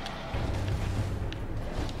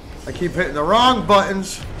 I keep hitting the wrong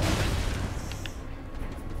buttons.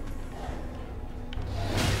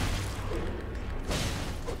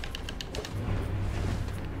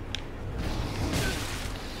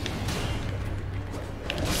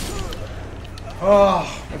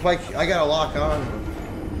 Oh, if I gotta lock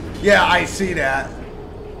on. Yeah, I see that.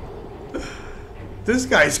 This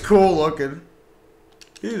guy's cool looking.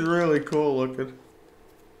 He's really cool looking.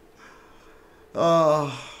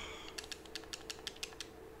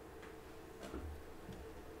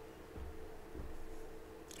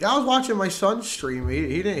 Yeah, I was watching my son's stream.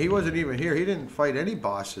 He wasn't even here. He didn't fight any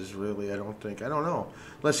bosses really, I don't think. I don't know.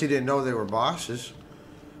 Unless he didn't know they were bosses.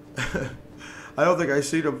 I don't think I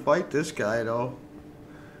seen him fight this guy though.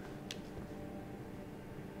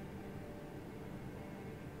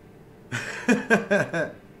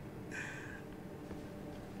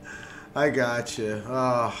 I got you.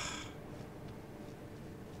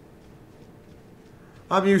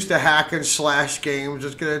 I'm used to hack and slash games.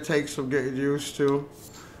 It's gonna take some getting used to.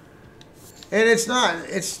 And it's not.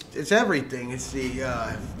 It's everything. It's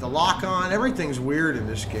the lock on. Everything's weird in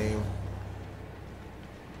this game.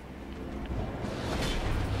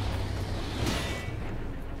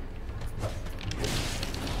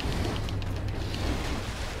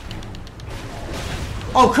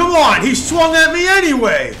 Oh, come on! He swung at me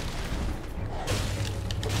anyway!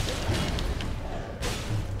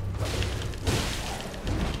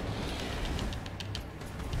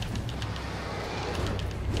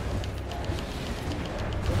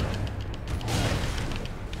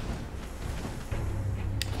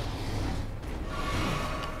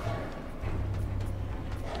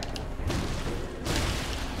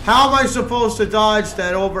 How am I supposed to dodge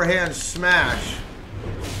that overhand smash?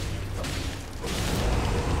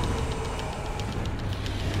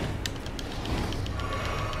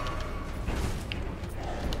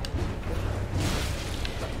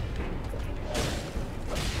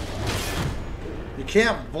 You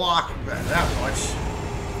can't block that much.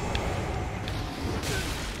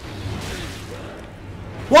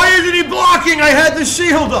 Why isn't he blocking? I had the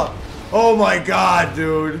shield up. Oh my god,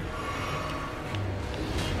 dude.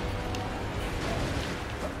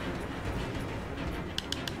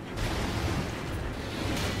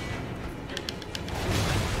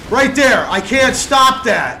 Right there. I can't stop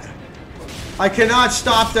that. I cannot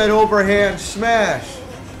stop that overhand smash.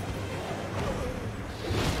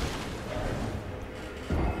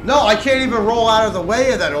 No, I can't even roll out of the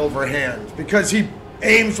way of that overhand because he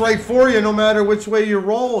aims right for you no matter which way you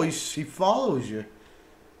roll. He follows you.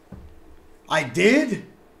 I did?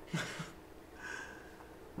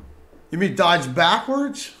 You mean dodge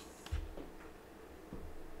backwards?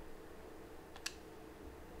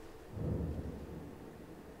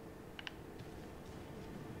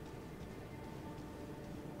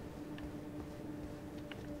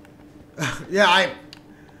 Yeah,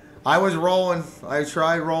 I was rolling. I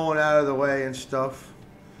tried rolling out of the way and stuff.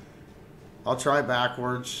 I'll try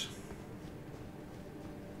backwards.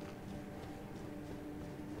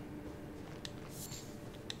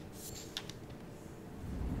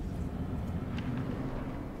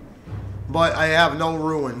 But I have no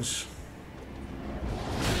ruins.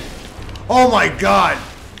 Oh my god!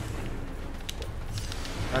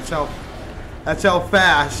 That's how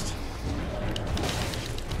fast.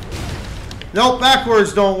 Nope,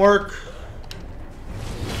 backwards don't work.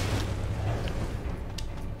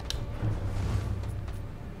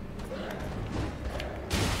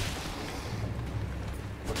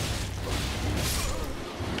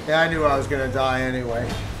 Yeah, I knew I was gonna die anyway.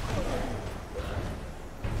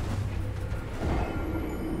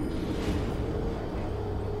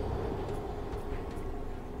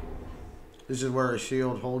 This is where a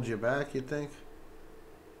shield holds you back, you think?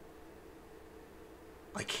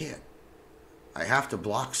 I can't. I have to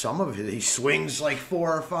block some of it. He swings like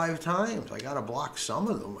 4 or 5 times. I gotta block some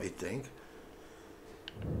of them, I think.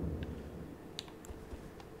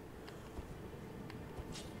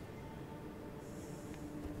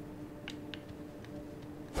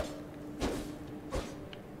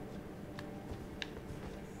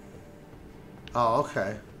 Oh,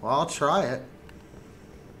 okay. Well, I'll try it.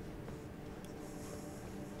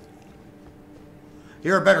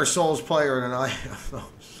 You're a better Souls player than I am, though,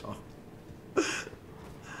 so.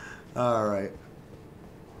 Alright.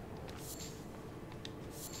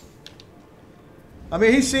 I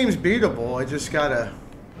mean, he seems beatable. I just gotta...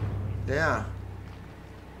 Yeah.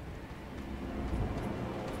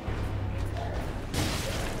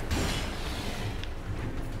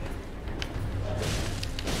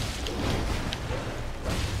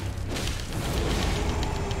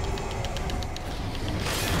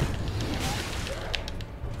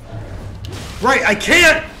 Right, I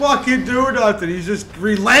can't fucking do nothing. He's just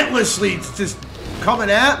relentlessly just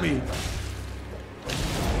coming at me.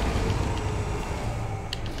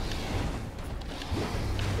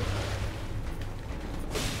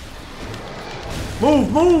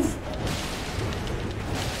 Move, move.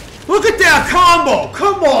 Look at that combo.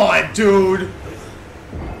 Come on, dude.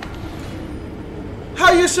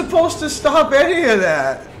 How are you supposed to stop any of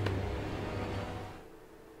that?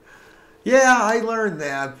 Yeah, I learned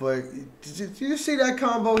that, but did you see that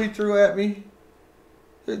combo he threw at me?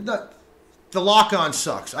 The lock-on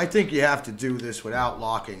sucks. I think you have to do this without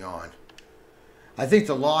locking on. I think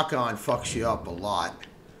the lock-on fucks you up a lot.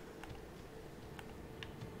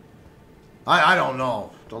 I don't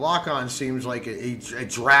know. The lock-on seems like it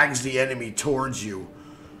drags the enemy towards you.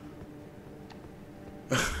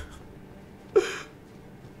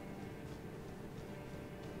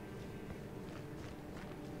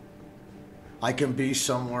 I can be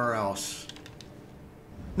somewhere else.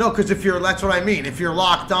 No, because if you're, that's what I mean. If you're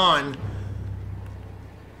locked on,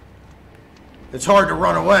 it's hard to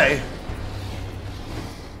run away.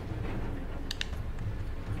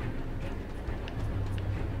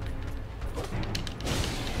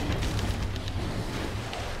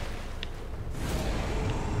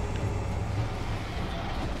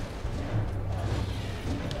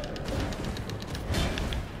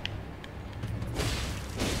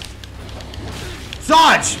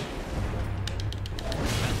 Dodge!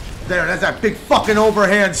 There, that's that big fucking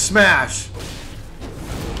overhand smash.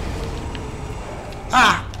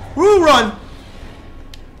 Ah! Woo, run!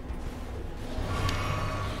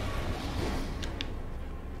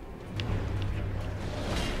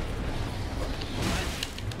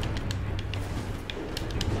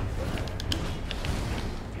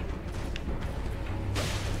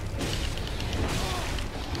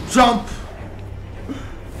 Jump!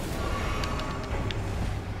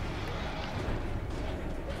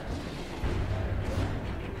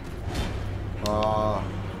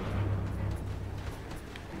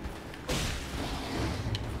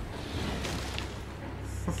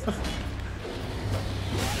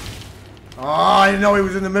 Oh, I didn't know he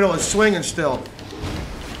was in the middle of swinging still.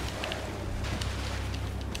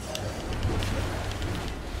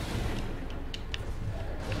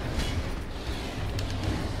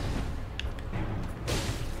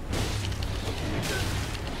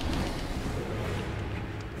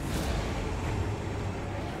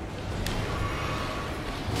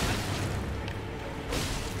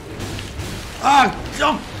 Ah,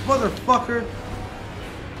 jump, motherfucker.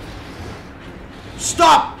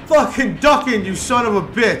 Stop fucking ducking, you son of a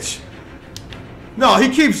bitch. No, he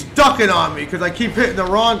keeps ducking on me because I keep hitting the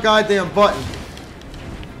wrong goddamn button.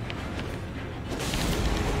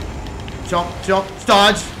 Jump, jump,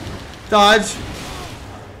 dodge, dodge,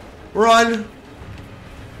 run.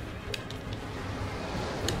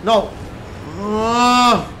 No,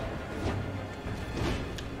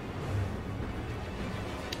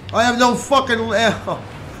 I have no fucking...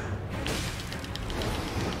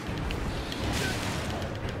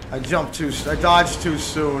 I dodged too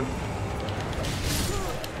soon.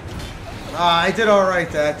 I did alright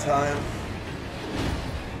that time.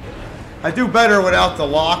 I do better without the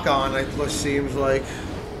lock on, it seems like.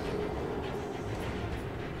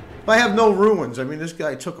 I have no ruins. I mean, this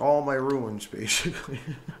guy took all my ruins, basically.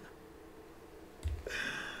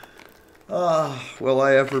 Will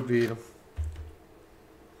I ever beat him?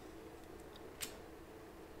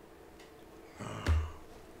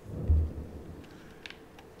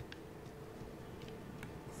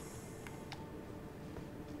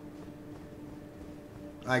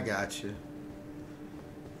 I got you.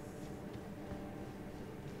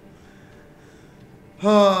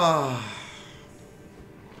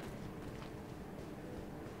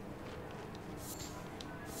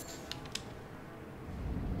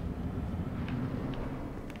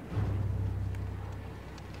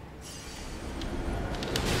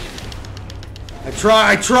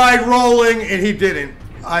 I tried rolling and he didn't.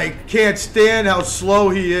 I can't stand how slow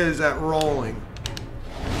he is at rolling.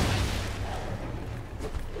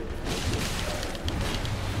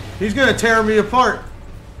 He's gonna tear me apart.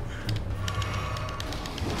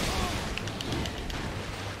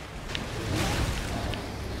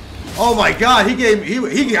 Oh my god,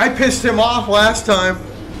 I pissed him off last time.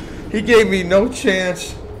 He gave me no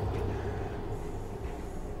chance.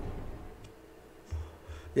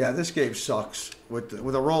 Yeah, this game sucks. With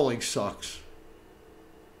the rolling sucks.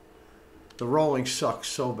 The rolling sucks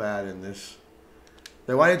so bad in this.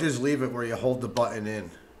 Then why didn't they just leave it where you hold the button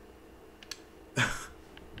in?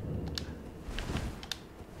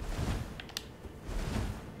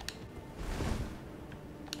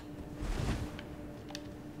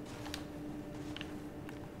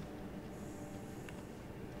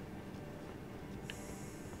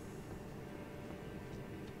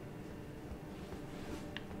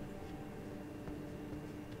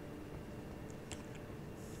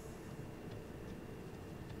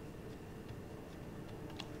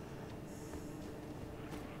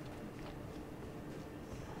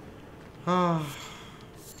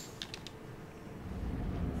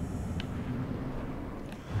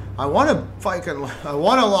 I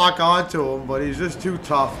want to lock onto him, but he's just too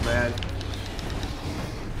tough, man.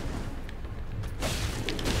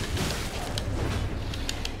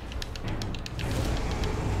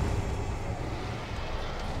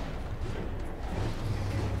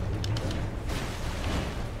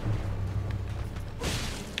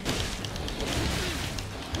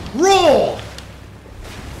 Roll!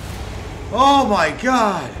 Oh my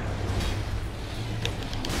god.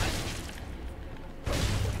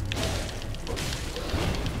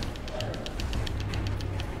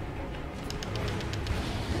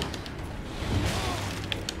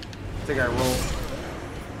 I think I rolled.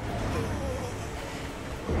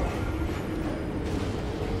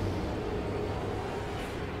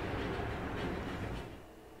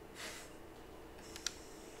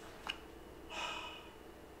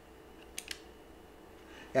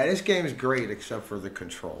 Yeah, this game is great except for the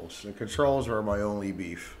controls. The controls are my only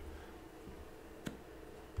beef.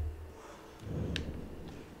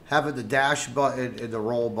 Having the dash button and the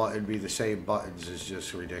roll button be the same buttons is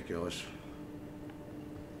just ridiculous.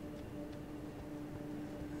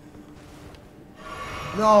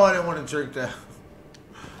 No, I didn't want to drink that.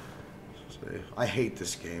 I hate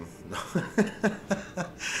this game.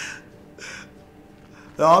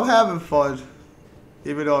 No, I'm having fun.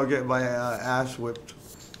 Even though I'm getting my ass whipped.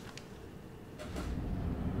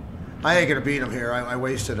 I ain't gonna beat him here. I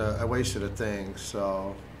wasted a thing,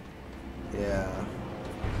 so yeah.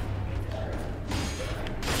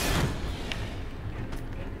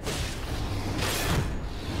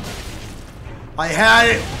 I had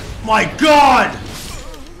it. My God!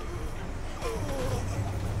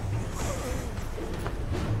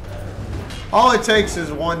 All it takes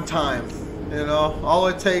is one time, you know? All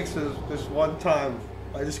it takes is just one time.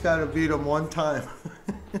 I just gotta beat him one time.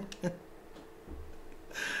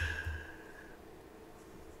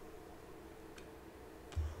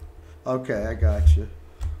 Okay, I got you.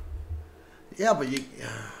 Yeah, but you...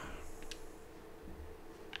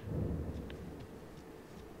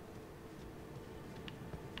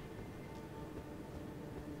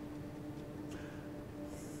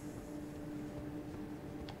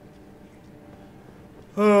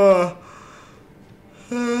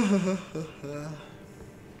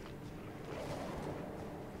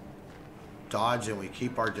 Dodge and we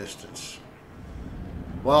keep our distance.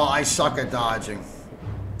 Well, I suck at dodging.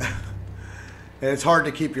 And it's hard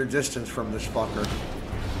to keep your distance from this fucker.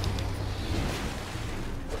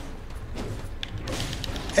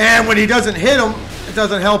 And when he doesn't hit him, it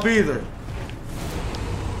doesn't help either.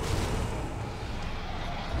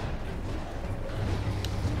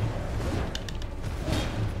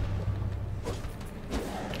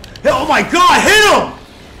 Oh my God, hit him!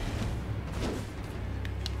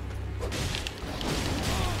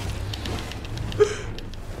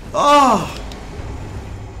 Oh.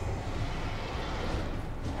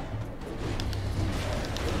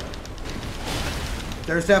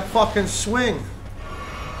 There's that fucking swing.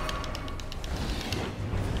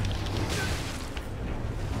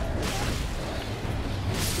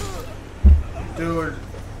 Dude.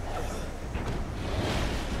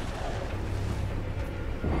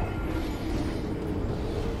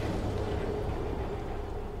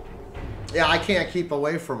 Yeah, I can't keep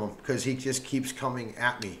away from him because he just keeps coming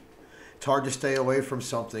at me. It's hard to stay away from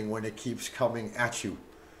something when it keeps coming at you.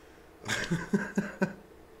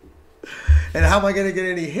 And how am I going to get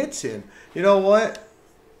any hits in? You know what?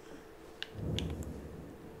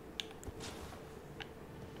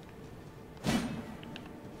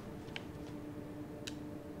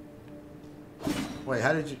 Wait,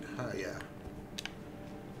 how did you... Oh, yeah.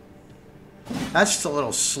 That's just a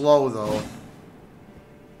little slow, though.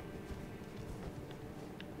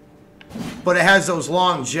 But it has those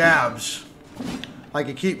long jabs. I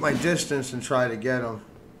can keep my distance and try to get them.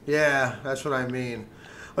 Yeah, that's what I mean.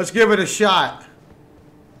 Let's give it a shot.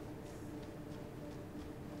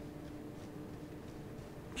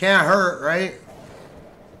 Can't hurt, right?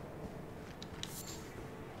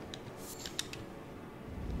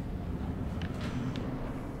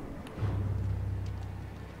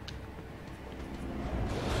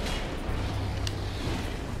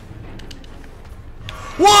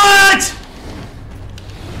 What?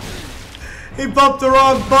 He bumped the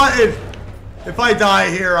wrong button. If I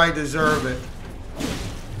die here, I deserve it.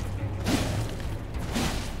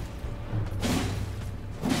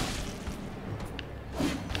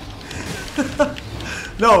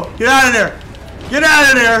 No, get out of there. Get out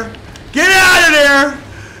of there. Get out of there.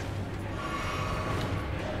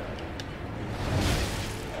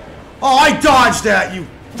 Oh, I dodged that, you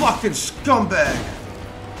fucking scumbag.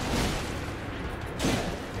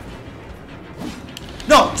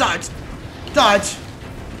 No, dodge. Dodge.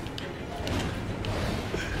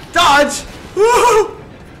 Dodge. Woo!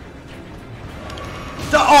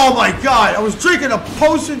 Oh my God, I was drinking a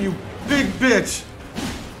potion, you big bitch.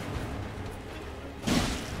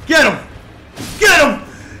 Get him! Get him!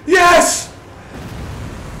 Yes!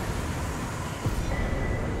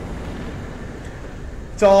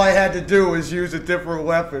 That's all I had to do was use a different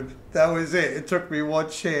weapon. That was it. It took me one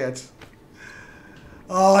chance.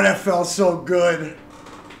 Oh, that felt so good.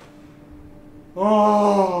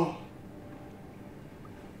 Oh.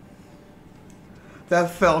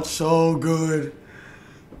 That felt so good.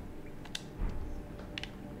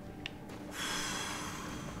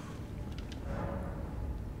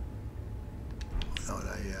 No,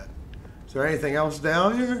 not yet. Is there anything else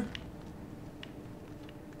down here?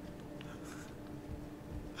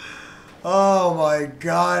 Oh my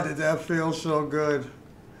God, did that feel so good.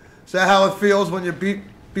 Is that how it feels when you beat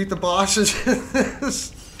the bosses in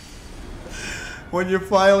this? When you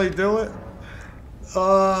finally do it?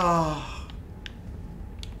 Oh.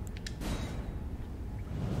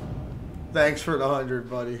 Thanks for the 100,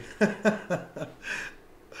 buddy.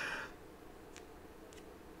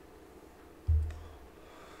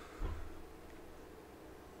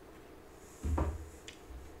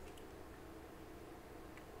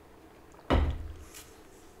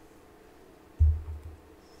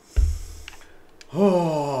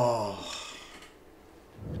 Oh.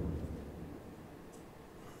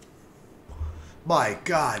 My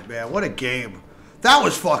God, man, what a game. That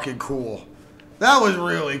was fucking cool. That was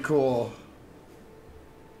really cool.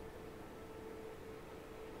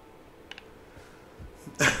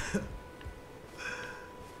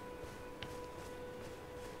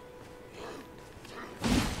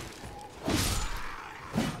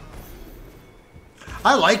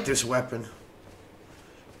 I like this weapon.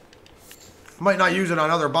 Might not use it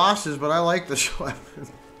on other bosses, but I like this weapon.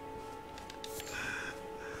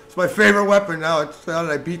 It's my favorite weapon now. How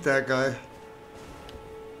did I beat that guy?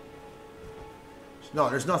 No,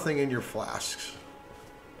 there's nothing in your flasks.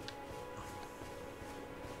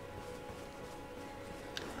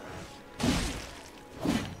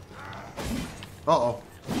 Uh-oh.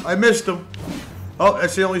 I missed him. Oh,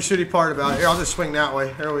 that's the only shitty part about it. Here, I'll just swing that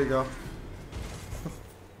way. There we go.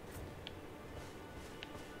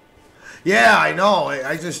 Yeah, I know.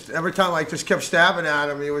 I just, every time I just kept stabbing at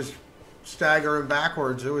him, he was staggering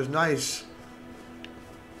backwards. It was nice.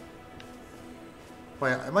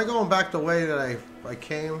 Wait, am I going back the way that I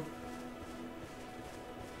came?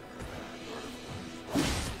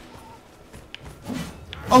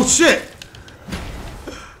 Oh shit!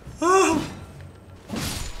 Oh.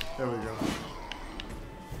 There we go.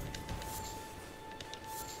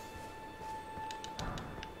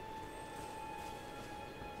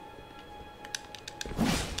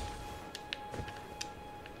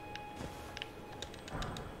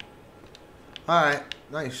 Alright,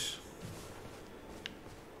 nice.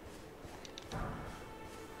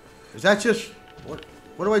 Is that just... What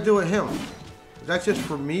do I do with him? Is that just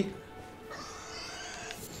for me?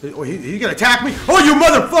 Oh, he gonna attack me? Oh, you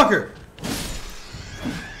motherfucker!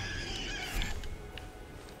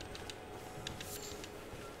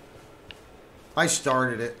 I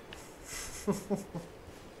started it.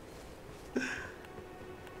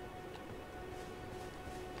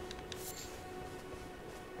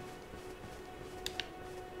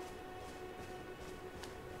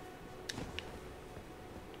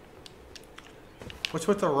 What's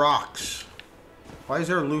with the rocks? Why is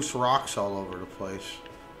there loose rocks all over the place?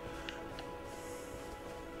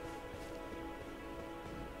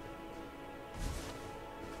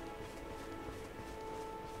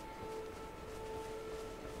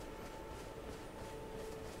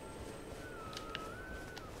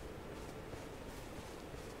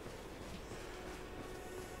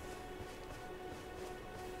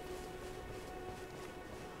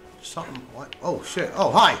 Something, what? Oh shit,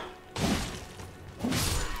 oh hi!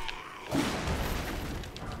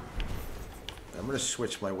 I'm gonna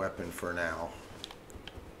switch my weapon for now.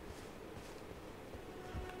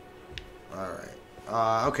 Alright.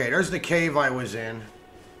 Okay, there's the cave I was in.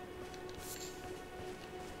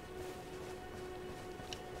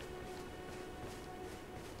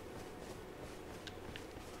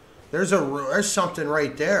 There's something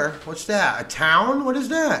right there. What's that? A town? What is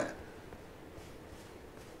that?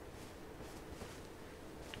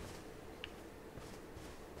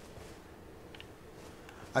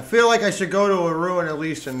 I feel like I should go to a ruin at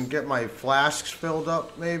least and get my flasks filled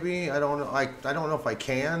up, maybe. I don't know. I don't know if I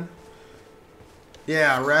can.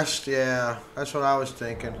 Yeah, rest. Yeah, that's what I was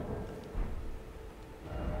thinking.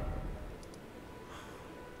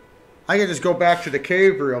 I can just go back to the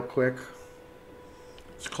cave real quick.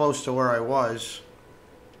 It's close to where I was.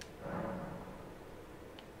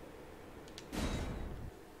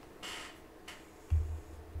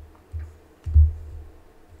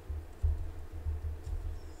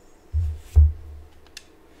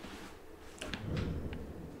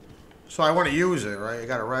 So I want to use it, right? I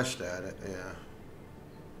got to rest at it, yeah.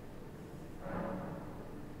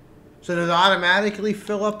 So does it automatically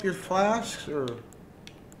fill up your flasks, or?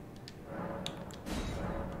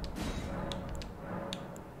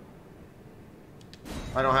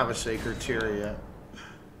 I don't have a sacred tear yet.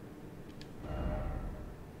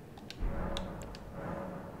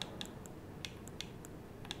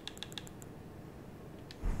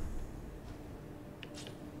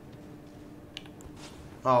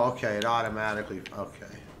 Oh, okay, it automatically, okay.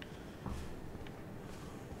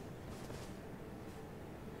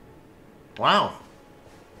 Wow.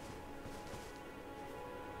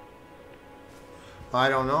 I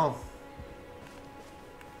don't know.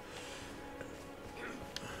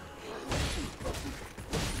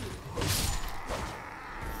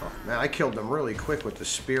 Oh, man, I killed them really quick with the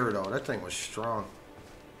spear, though. That thing was strong.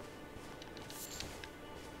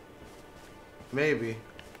 Maybe.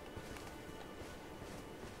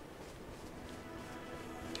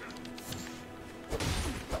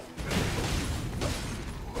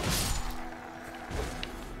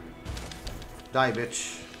 Die,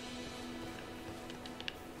 bitch.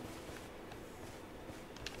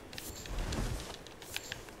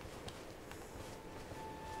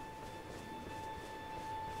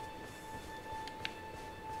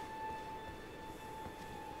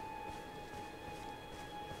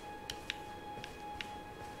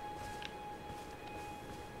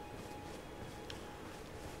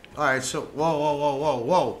 Alright, so, whoa, whoa, whoa, whoa,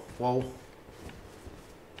 whoa, whoa.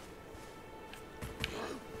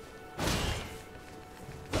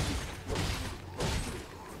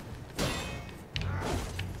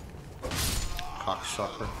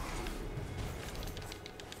 Cocksucker.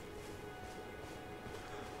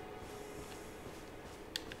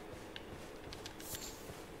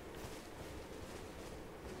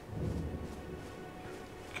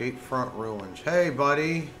 Gatefront ruins. Hey,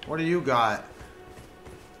 buddy, what do you got?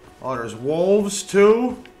 Oh, there's wolves,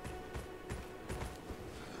 too?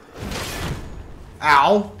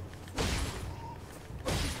 Ow.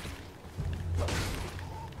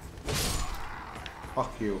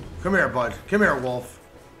 Fuck you. Come here, bud. Come here, wolf.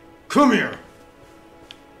 Come here.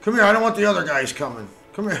 Come here. I don't want the other guys coming.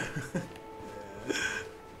 Come here.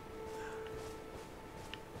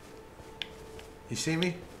 You see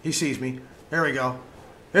me? He sees me. There we go.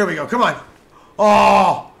 Here we go. Come on.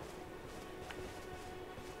 Oh.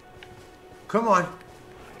 Come on.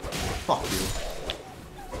 Fuck you.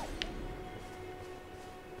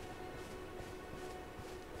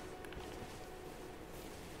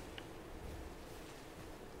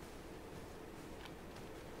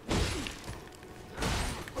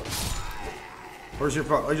 Where's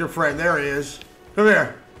your friend? There he is. Come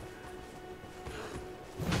here.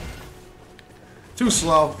 Too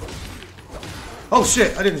slow. Oh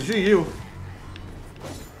shit, I didn't see you.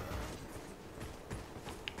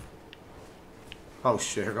 Oh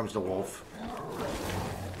shit, here comes the wolf.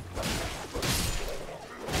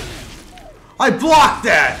 I blocked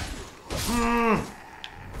that!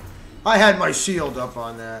 I had my shield up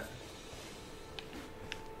on that.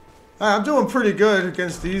 I'm doing pretty good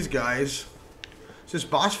against these guys. It's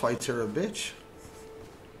just boss fights are a bitch.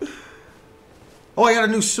 Oh, I got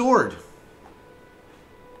a new sword.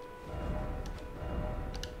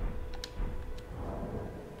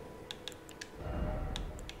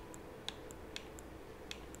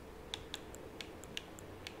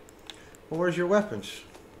 Well, where's your weapons?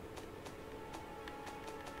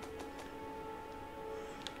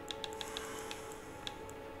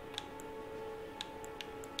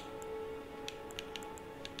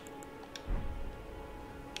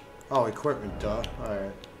 Oh, equipment, duh.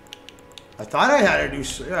 Alright. I thought I had a new...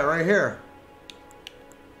 Yeah, right here.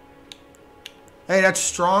 Hey, that's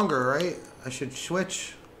stronger, right? I should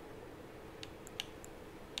switch.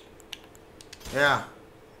 Yeah.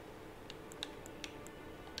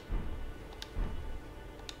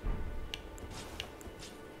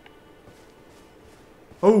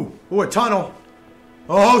 Oh, a tunnel.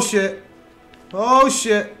 Oh, shit. Oh,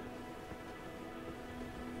 shit.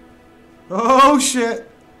 Oh, shit.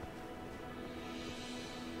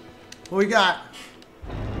 What we got?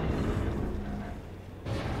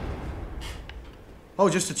 Oh,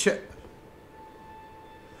 just a chip.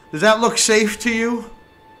 Does that look safe to you?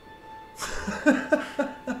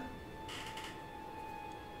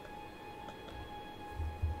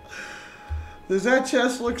 Does that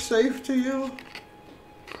chest look safe to you?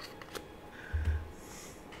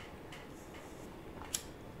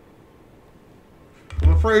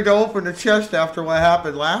 I'm afraid to open the chest after what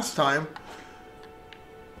happened last time.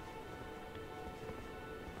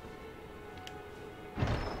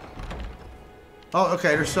 Oh, okay,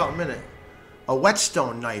 there's something in it. A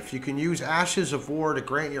whetstone knife. You can use ashes of war to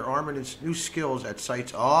grant your armor new skills at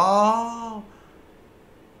sites. Oh!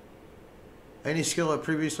 Any skill it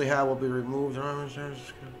previously had will be removed.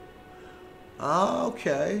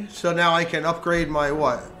 Okay. So now I can upgrade my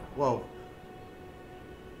what? Whoa.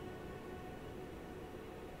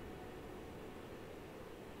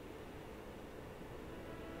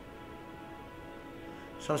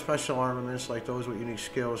 Some special armaments, like those with unique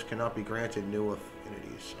skills, cannot be granted new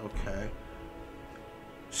affinities. Okay.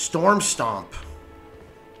 Storm Stomp.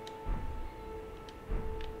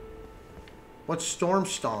 What's Storm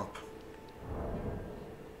Stomp?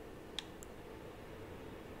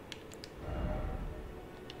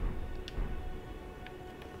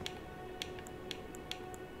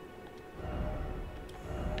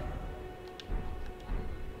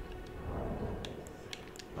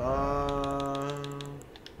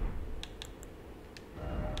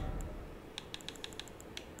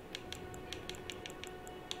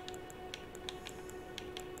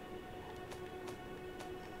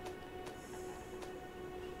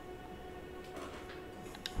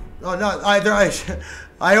 Oh, no,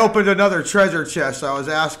 I opened another treasure chest. I was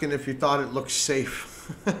asking if you thought it looked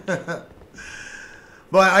safe. But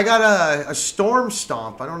I got a Storm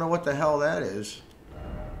Stomp. I don't know what the hell that is.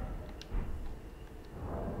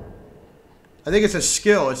 I think it's a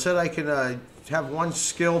skill. It said I can have one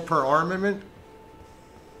skill per armament.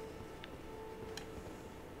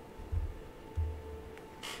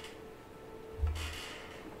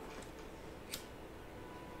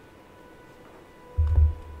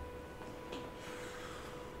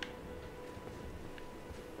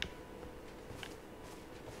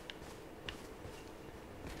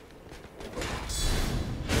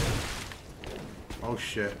 Oh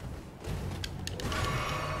shit.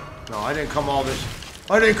 No, I didn't come all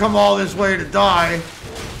this way to die.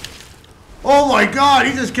 Oh my god,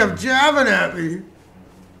 he just kept jabbing at me.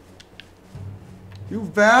 You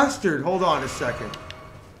bastard. Hold on a second.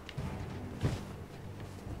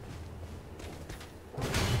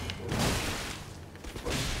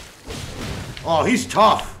 Oh, he's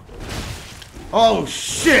tough. Oh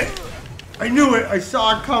shit. I knew it. I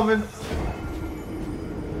saw it coming.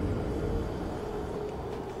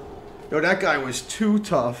 Yo, that guy was too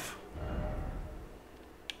tough.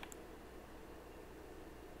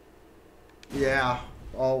 Yeah.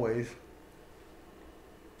 always.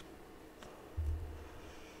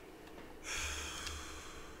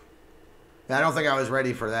 I don't think I was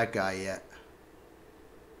ready for that guy yet.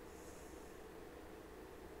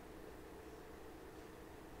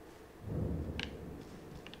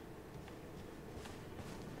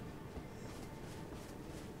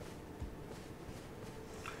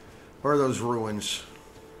 Where are those ruins?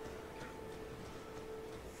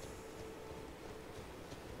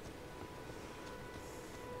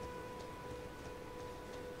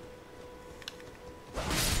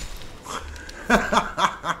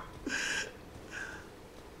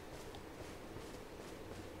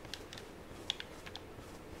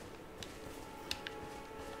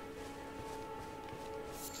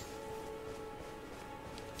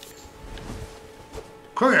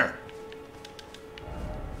 Come here.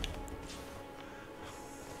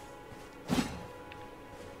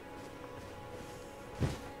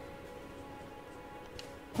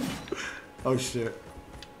 Oh shit.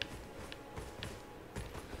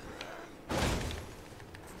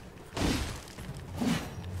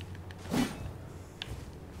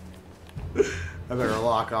 I better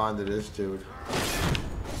lock on to this dude.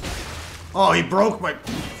 Oh, he broke my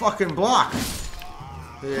fucking block.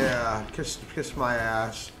 Yeah, kiss my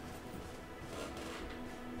ass.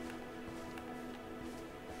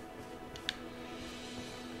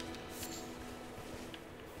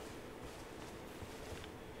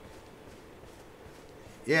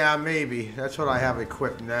 Yeah, maybe. That's what I have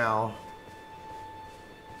equipped now.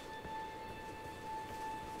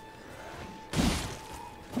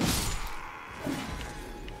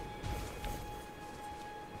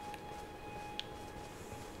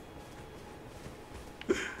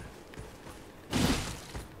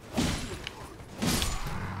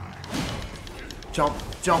 Jump,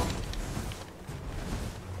 jump.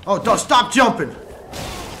 Oh, don't stop jumping.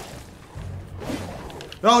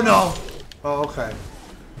 Oh no. Oh, okay.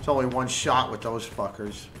 It's only one shot with those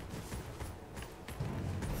fuckers.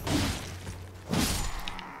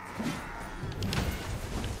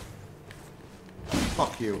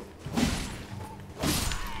 Fuck you.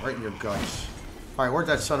 Right in your guts. Alright, where'd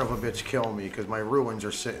that son of a bitch kill me? Because my ruins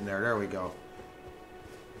are sitting there. There we go.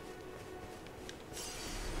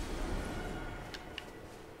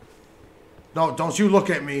 No, don't you look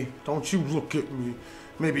at me. Don't you look at me.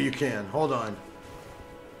 Maybe you can. Hold on.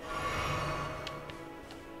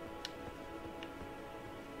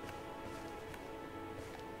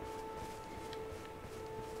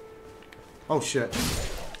 Oh, shit.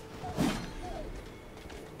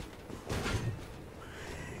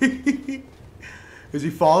 Is he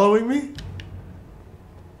following me?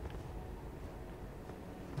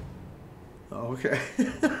 Oh, okay.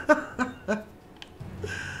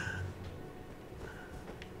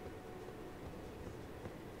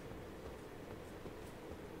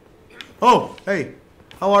 Oh, hey.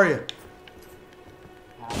 How are you?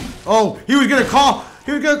 Oh, he was gonna call.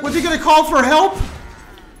 Was he gonna call for help?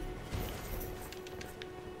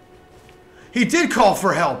 He did call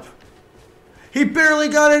for help. He barely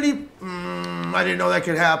got any... I didn't know that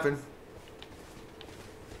could happen.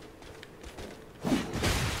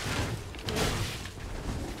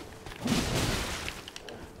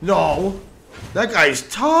 No. That guy's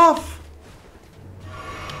tough.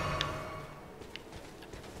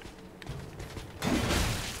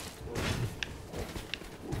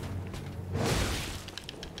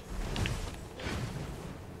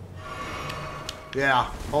 Yeah,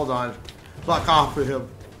 hold on. Fuck off with him.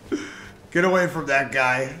 Get away from that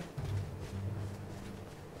guy.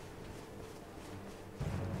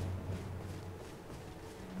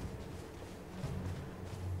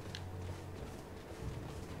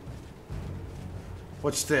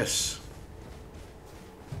 What's this?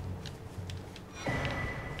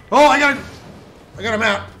 Oh, I got a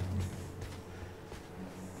map.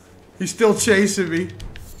 He's still chasing me.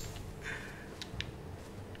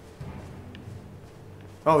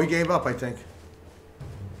 Oh, he gave up, I think.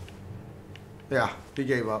 Yeah, he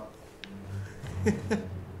gave up.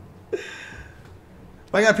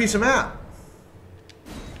 I got a piece of map.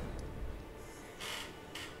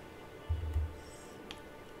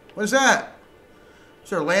 What is that?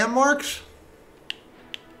 Is there landmarks?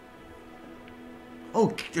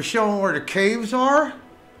 Oh, you're showing where the caves are?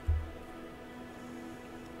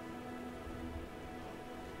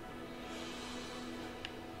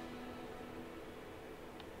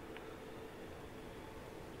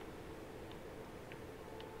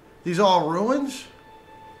 These all ruins?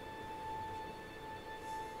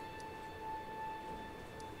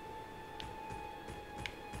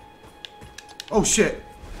 Oh shit.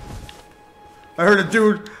 I heard a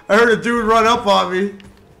dude run up on me.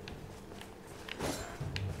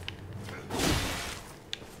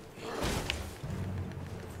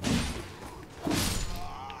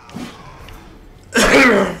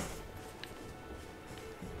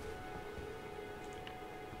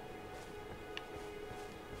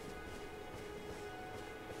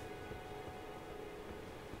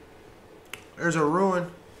 There's a ruin.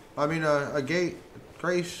 I mean, a gate.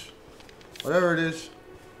 Grace. Whatever it is.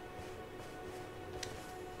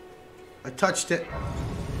 I touched it.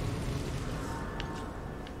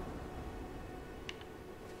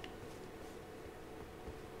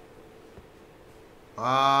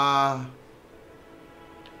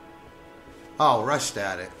 Oh, rest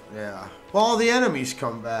at it. Yeah. Well, all the enemies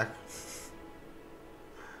come back.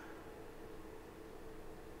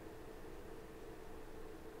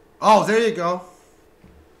 Oh, there you go.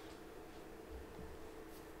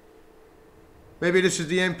 Maybe this is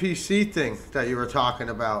the NPC thing that you were talking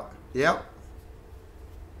about. Yep.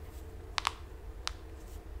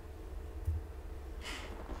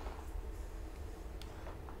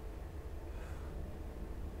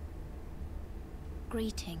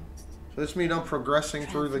 Greetings. Does this mean I'm progressing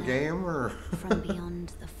through the game, or? From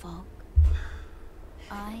beyond the fog.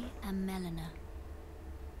 I am Melina.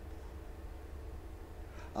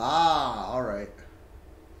 Ah, all right.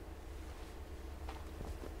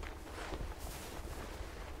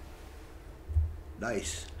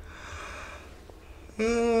 Nice.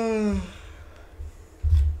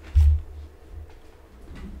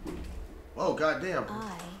 Oh, goddamn.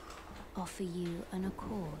 I offer you an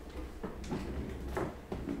accord.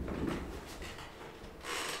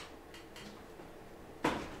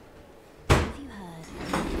 Have you heard of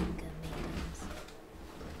the Finger Maidens?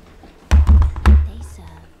 They serve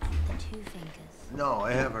the Two Fingers. No,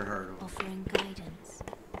 I haven't heard of them. Offering guidance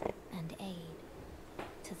and aid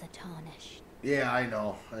to the tarnished. Yeah, I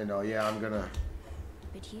know. Yeah, I'm gonna...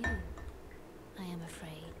 But you, I am afraid.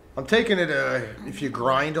 I'm taking it, if you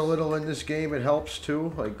grind a little in this game, it helps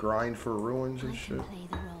too. Like, grind for ruins and I shit. can play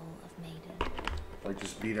the role of maiden, Like,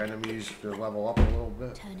 just beat enemies to level up a little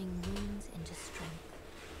bit. turning wounds into strength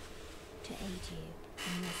to aid you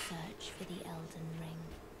in your search for the Elden Ring.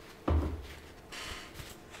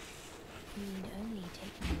 You need only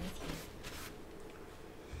take me with you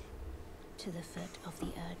to the foot of the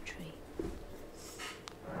Erd Tree.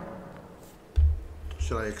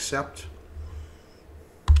 Should I accept?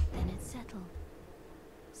 Then it's settled.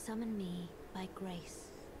 Summon me by grace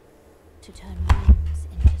to turn wounds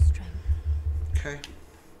into strength. Okay.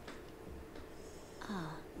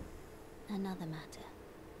 Ah, another matter.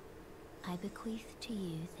 I bequeath to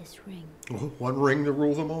you this ring. One ring to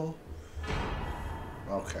rule them all?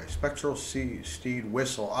 Okay. Spectral Steed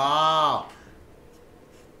Whistle. Ah!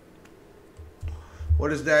 What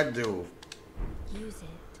does that do? Use it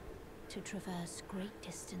to traverse great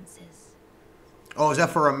distances. Oh, is that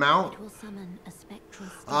for a mount? It will summon a spectral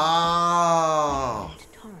steed Oh. named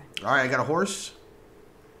Torrent. Alright, I got a horse.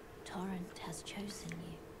 Torrent has chosen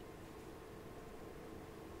you.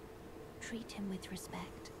 Treat him with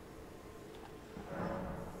respect.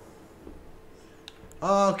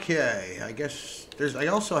 Okay, I guess there's... I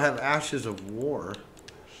also have Ashes of War.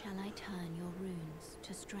 Shall I turn your runes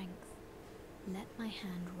to strength? Let my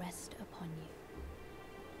hand rest upon you.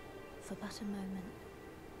 For but a moment,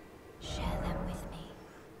 share them with me.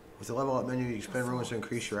 With the level up menu, you expend runes to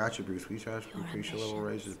increase your attributes. Each attribute Your increase your level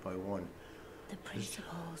ambitions. raises by 1. The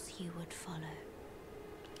principles you would follow.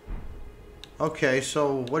 Okay,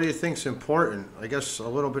 so what do you think's important? I guess a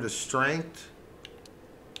little bit of strength.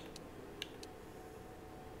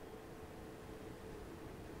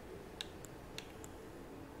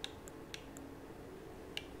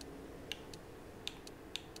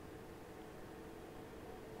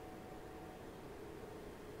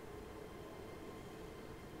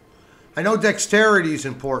 I know dexterity is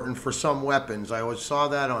important for some weapons. I always saw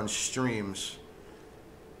that on streams.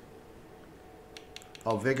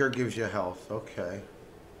 Oh, vigor gives you health. Okay.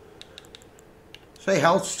 Say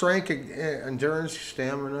health, strength, endurance,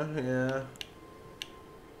 stamina. Yeah.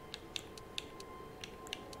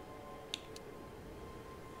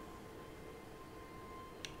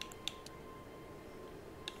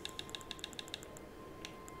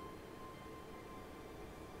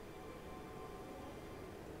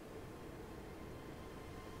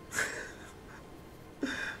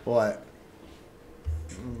 What?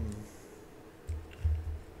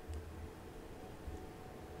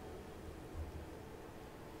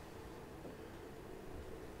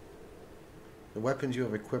 The weapons you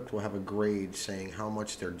have equipped will have a grade saying how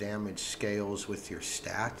much their damage scales with your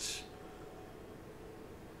stats.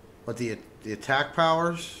 But the attack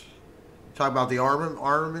powers? Talk about the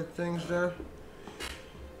armament things there?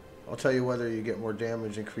 I'll tell you whether you get more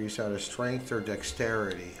damage increase out of strength or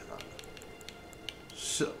dexterity.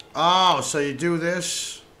 So you do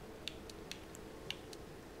this.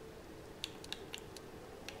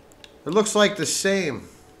 It looks like the same.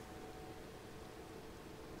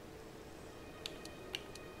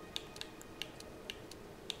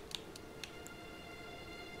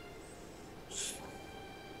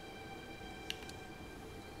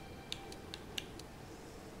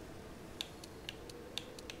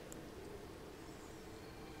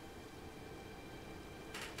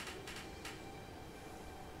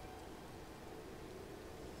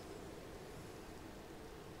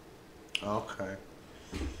 Okay.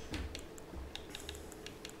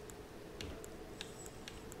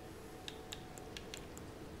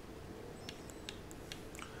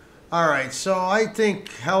 All right, so I think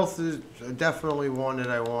health is definitely one that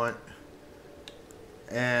I want.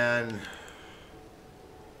 And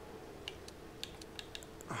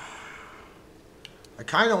I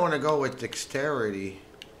kind of want to go with dexterity.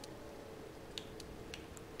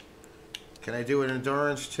 Can I do an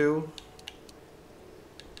endurance too?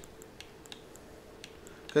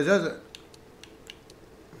 Because doesn't...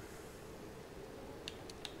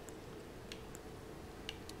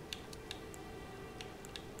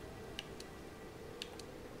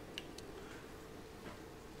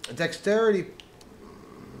 Dexterity...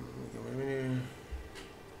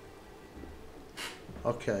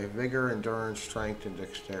 Okay, vigor, endurance, strength, and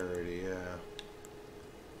dexterity, yeah.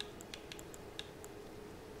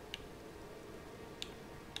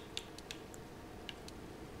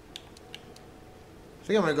 I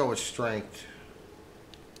think I'm going to go with strength.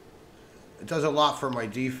 It does a lot for my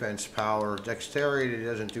defense power. Dexterity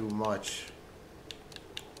doesn't do much.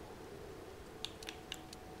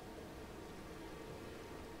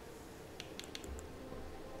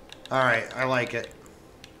 Alright, I like it.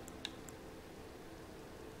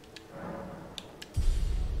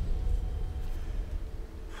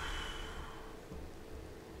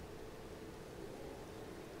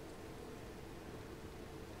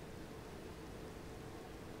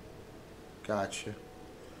 Gotcha.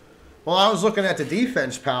 Well, I was looking at the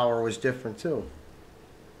defense power was different too.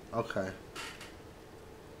 Okay.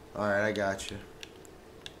 Alright, I got you.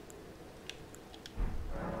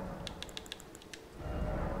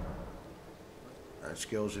 Alright,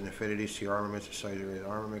 skills and affinities to your armament. Society rated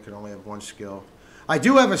armament can only have one skill. I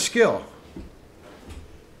do have a skill.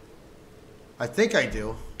 I think I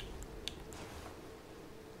do.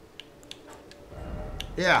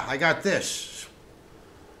 Yeah, I got this.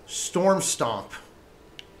 Storm Stomp.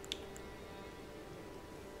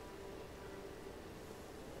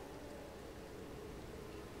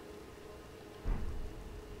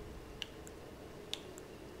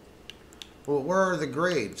 Well, where are the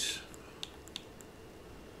grades?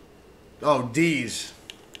 Oh, D's.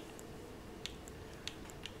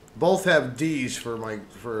 Both have D's for my...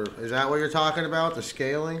 Is that what you're talking about? The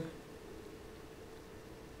scaling?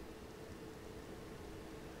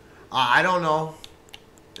 I don't know.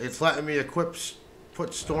 It's letting me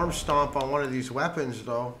put Storm Stomp on one of these weapons,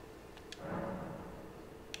 though.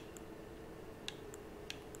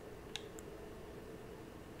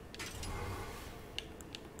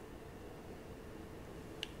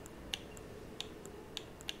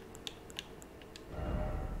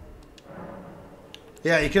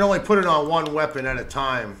 Yeah, you can only put it on one weapon at a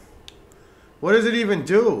time. What does it even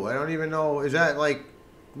do? I don't even know. Is that, like,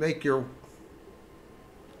 make your...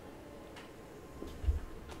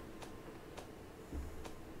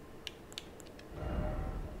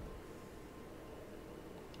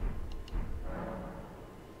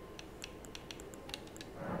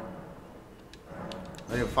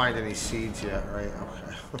 I didn't find any seeds yet, right?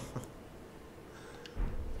 Okay.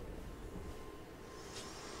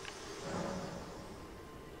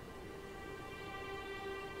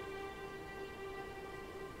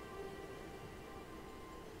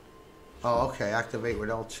 Oh, okay. Activate with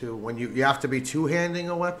L2. When you have to be two-handing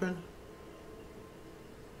a weapon?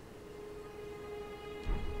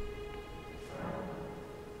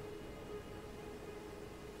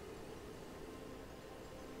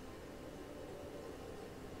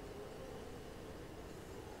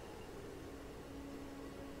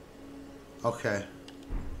 Okay.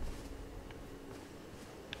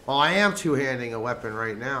 Well, I am two-handing a weapon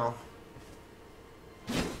right now.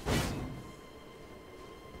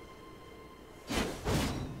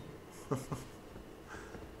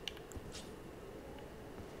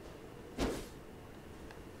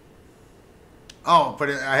 Oh, but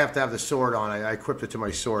I have to have the sword on. I equipped it to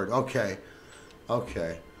my sword. Okay.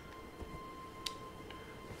 Okay.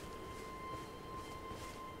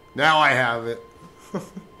 Now I have it.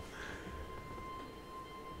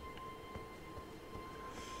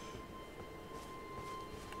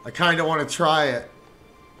 I kind of want to try it.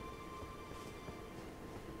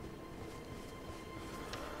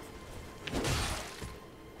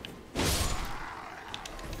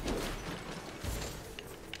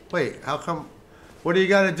 Wait, how come... What do you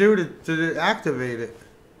got to do to activate it?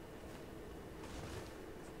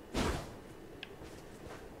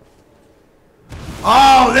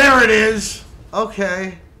 Oh, there it is.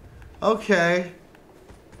 Okay. Okay.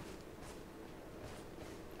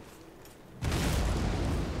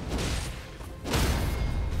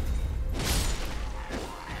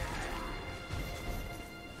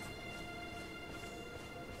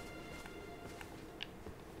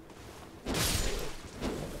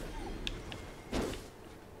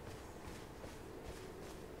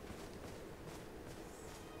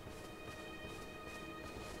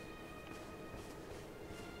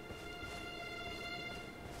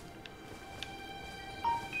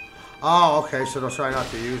 Oh, okay, so they'll try not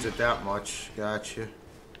to use it that much. Gotcha.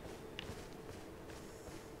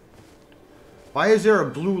 Why is there a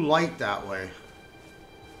blue light that way?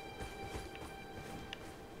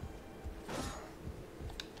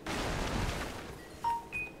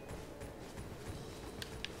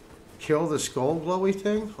 Kill the skull glowy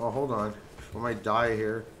thing? Oh, hold on. I might die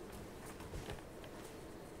here.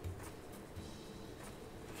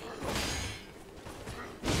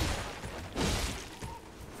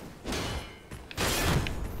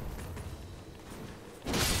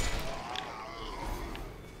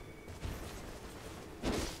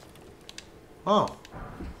 Oh.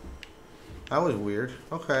 That was weird.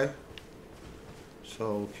 Okay.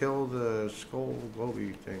 So, kill the skull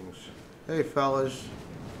glowy things. Hey, fellas.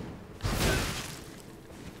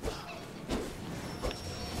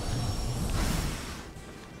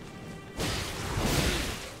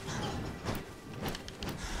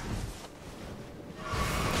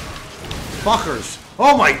 Fuckers.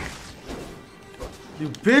 Oh my... You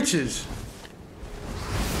bitches.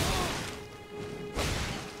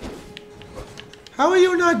 How are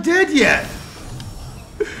you not dead yet?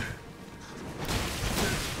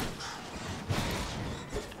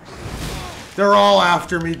 They're all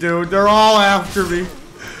after me, dude. They're all after me.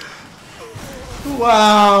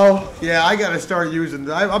 Wow. Yeah, I gotta start using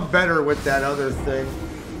that. I'm better with that other thing.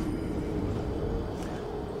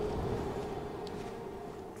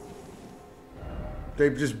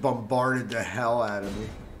 They've just bombarded the hell out of me.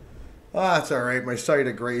 Oh, that's alright. My sight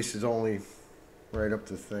of grace is only right up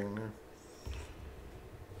the thing there.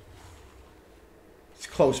 It's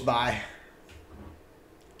close by.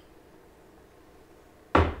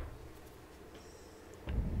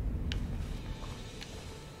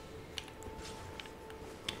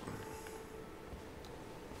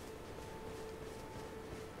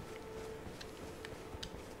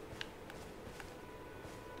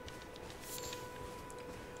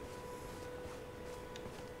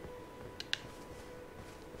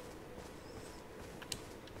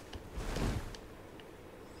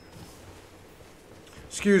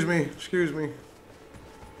 Excuse me, excuse me.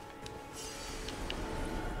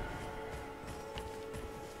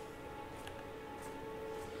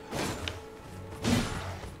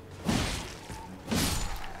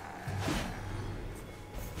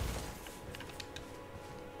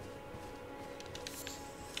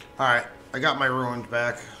 Alright, I got my ruins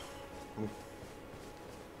back.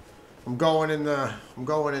 I'm going in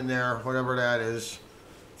there, whatever that is.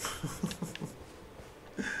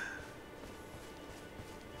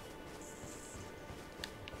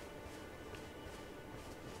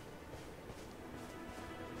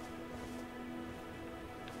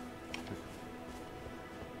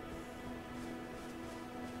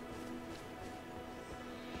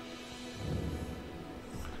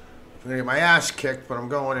 I'm gonna get my ass kicked, but I'm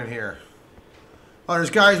going in here. Oh, there's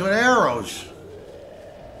guys with arrows.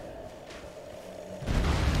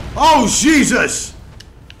 Oh, Jesus!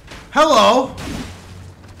 Hello!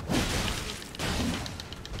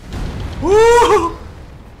 Woo!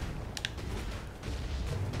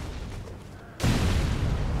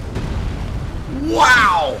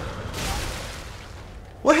 Wow!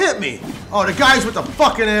 What hit me? Oh, the guys with the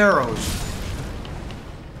fucking arrows.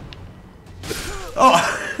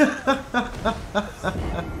 Oh.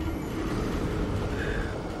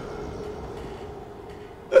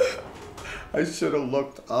 I should have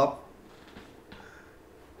looked up.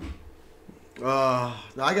 I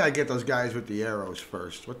gotta get those guys with the arrows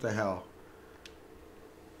first. What the hell?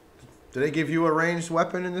 Do they give you a ranged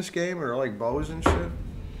weapon in this game, or like bows and shit?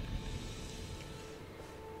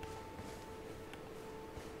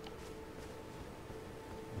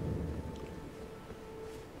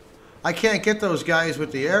 I can't get those guys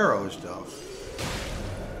with the arrows, though.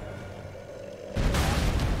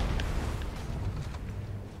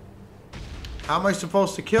 How am I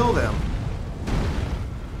supposed to kill them?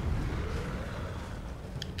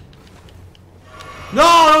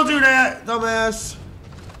 No, don't do that, dumbass.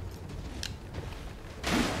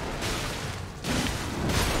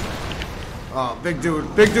 Oh, big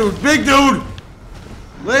dude, big dude, big dude!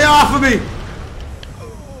 Lay off of me!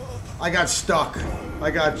 I got stuck. I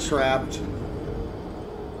got trapped.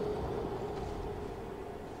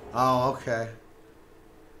 Oh, okay.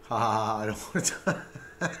 Ha ha ha, I don't want to...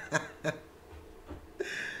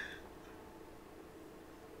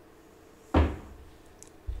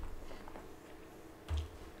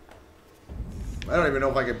 I don't even know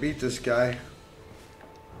if I can beat this guy.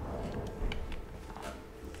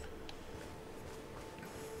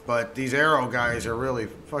 But these arrow guys are really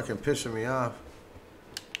fucking pissing me off.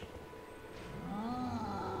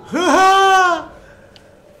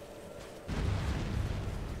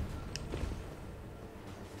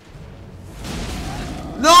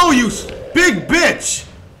 No, you big bitch!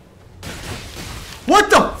 What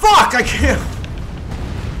the fuck? I can't.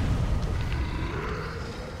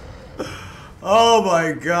 Oh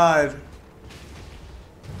my god.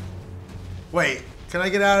 Wait, can I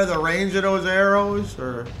get out of the range of those arrows,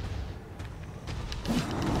 or?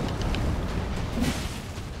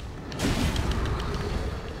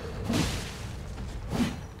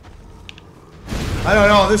 I don't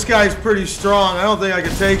know, this guy's pretty strong. I don't think I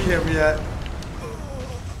can take him yet.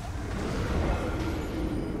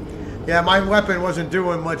 Yeah, my weapon wasn't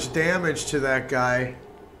doing much damage to that guy.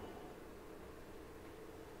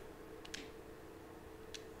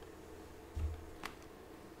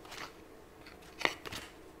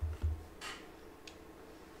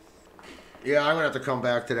 Yeah, I'm gonna have to come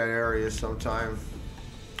back to that area sometime.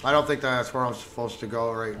 I don't think that's where I'm supposed to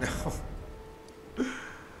go right now.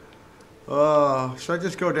 Should I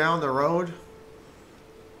just go down the road?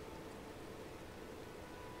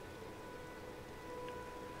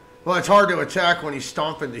 Well, it's hard to attack when he's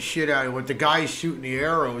stomping the shit out of you, with the guy shooting the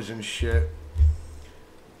arrows and shit.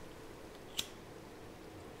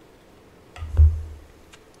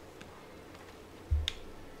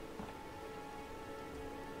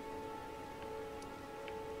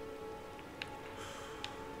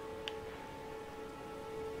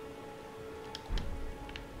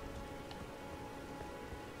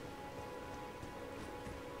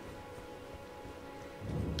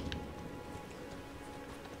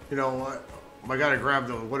 You know what? I gotta grab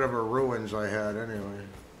the whatever ruins I had anyway.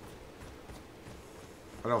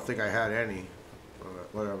 I don't think I had any. But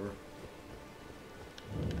whatever.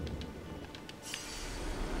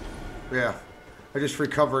 Yeah. I just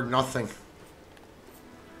recovered nothing.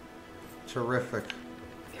 Terrific.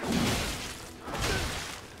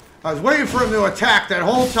 I was waiting for him to attack that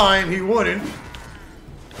whole time. He wouldn't.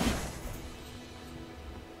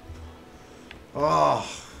 Oh.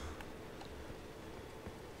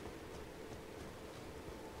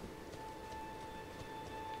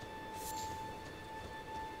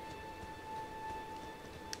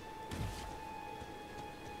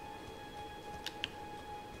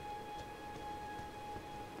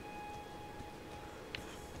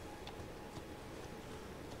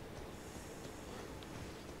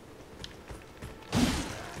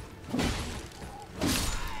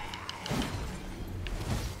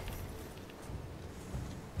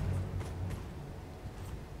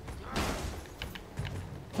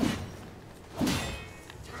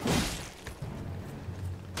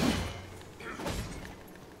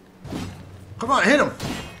 Come on, hit him!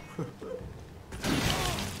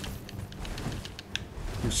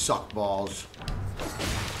 You suck balls.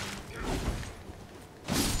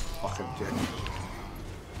 Fucking dick.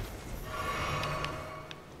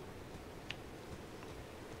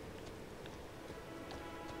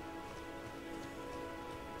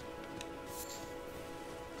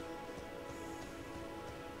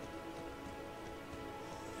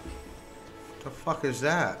 What the fuck is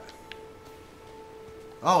that?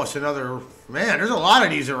 Oh, it's another... Man, there's a lot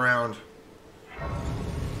of these around.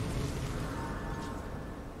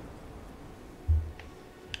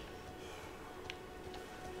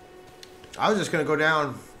 I was just gonna go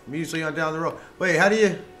down, immediately on down the road. Wait, how do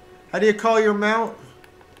you call your mount?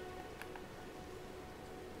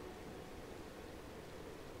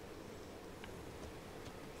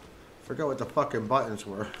 Forgot what the fucking buttons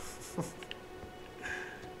were.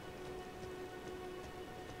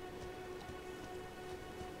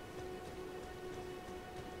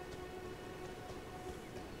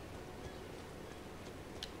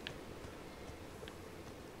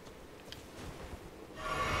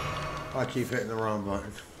 I keep hitting the wrong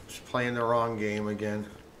button. Just playing the wrong game again.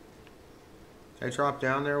 Did I drop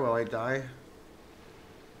down there? Will I die?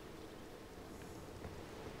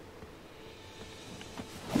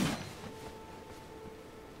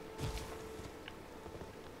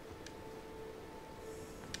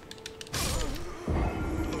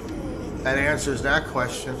 That answers that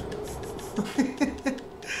question.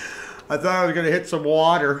 I thought I was going to hit some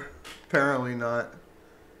water. Apparently not.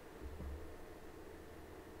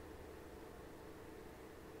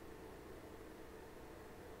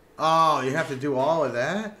 Oh, you have to do all of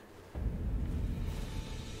that?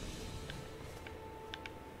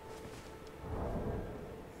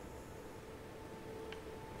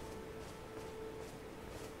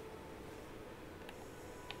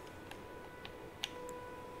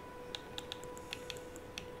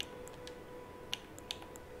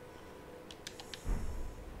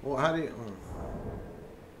 Well, how do you...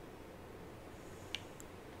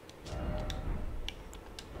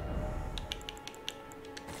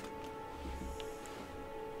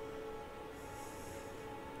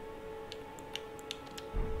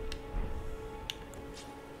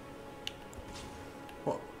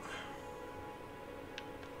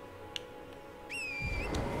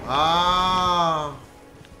 Ah.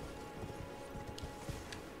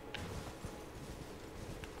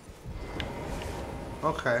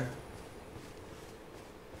 Okay.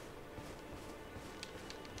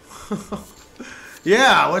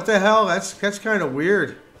 Yeah, what the hell? That's kind of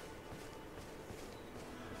weird.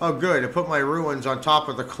 Oh, good. I put my ruins on top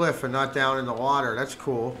of the cliff and not down in the water. That's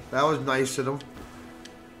cool. That was nice of them.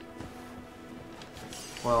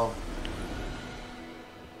 Well.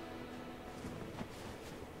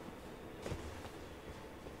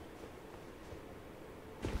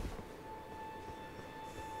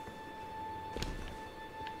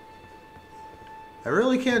 I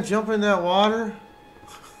really can't jump in that water?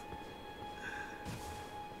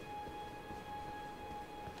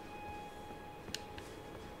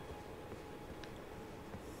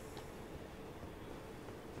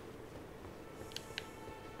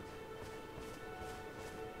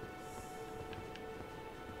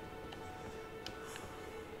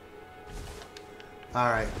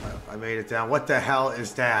 Alright, I made it down. What the hell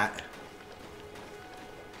is that?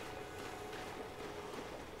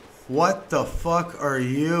 What the fuck are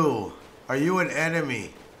you? Are you an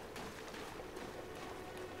enemy?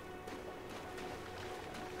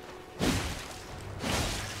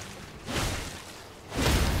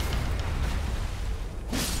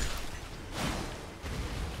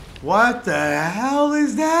 What the hell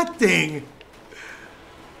is that thing?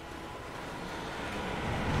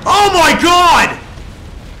 Oh my god!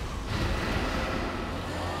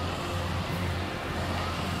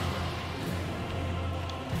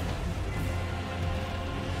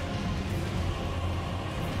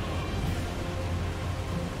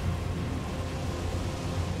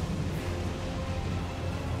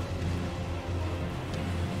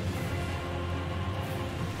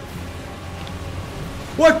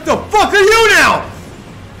 What the fuck are you now?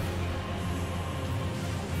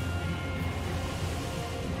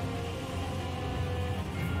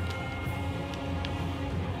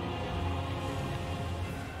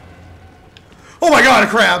 Oh my god, a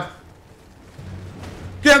crab.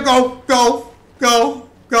 Yeah, go, go, go,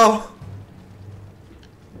 go.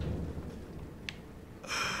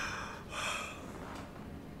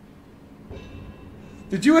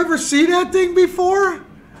 Did you ever see that thing before?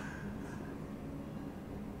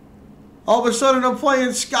 All of a sudden I'm playing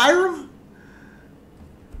Skyrim?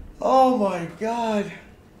 Oh my god.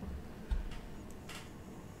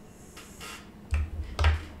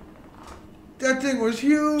 That thing was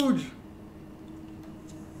huge.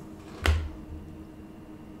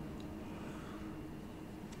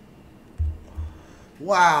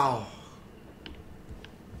 Wow.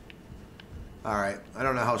 Alright, I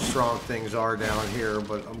don't know how strong things are down here,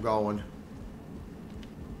 but I'm going.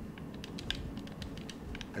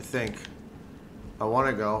 I think. I want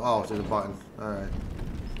to go. Oh, there's a button. Alright.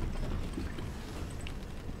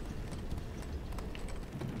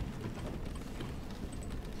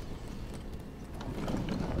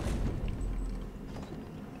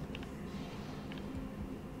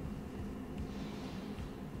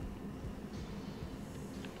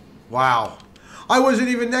 Wow. I wasn't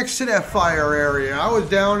even next to that fire area. I was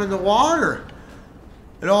down in the water.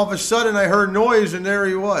 And all of a sudden I heard noise and there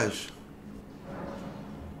he was.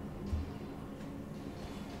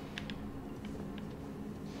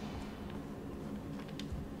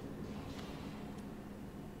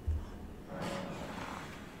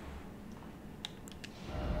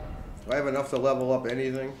 Do I have enough to level up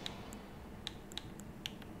anything?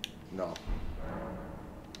 No.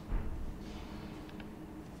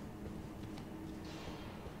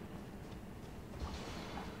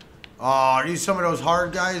 Oh, are these some of those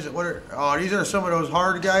hard guys? What are? Oh, these are some of those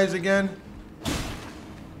hard guys again.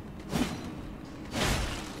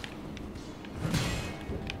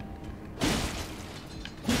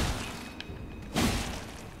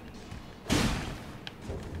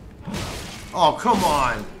 Oh, come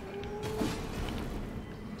on.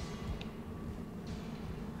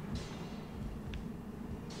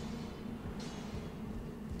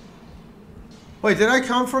 Wait, did I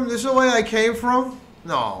come from this is the way I came from?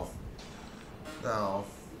 No. No.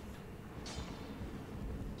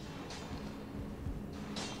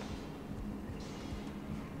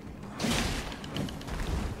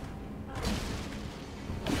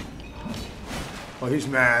 Oh, he's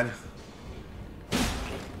mad.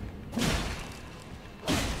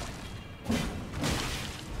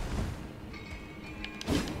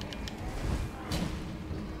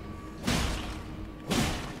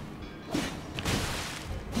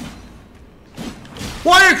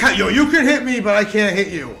 Why are you? You can hit me, but I can't hit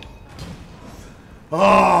you.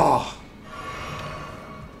 Oh.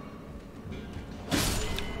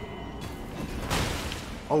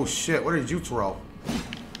 Oh shit! What did you throw?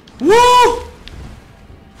 Woo!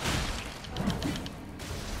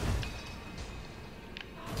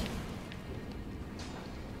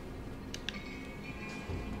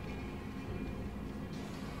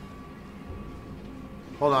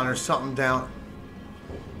 Hold on, there's something down.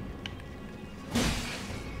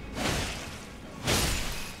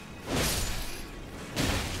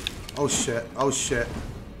 Oh shit, oh shit.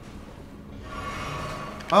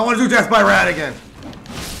 I don't want to do death by rat again.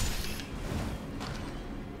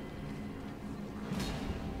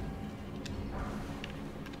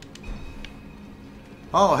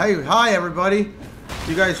 Oh, hey, hi everybody.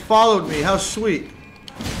 You guys followed me, how sweet.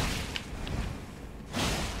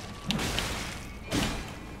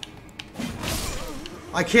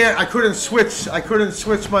 I couldn't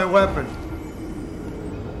switch my weapon.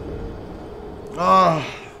 Ah.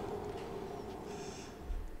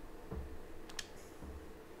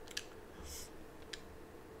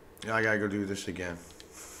 Yeah, I gotta go do this again.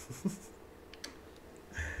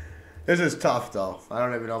 This is tough though. I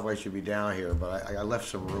don't even know if I should be down here, but I left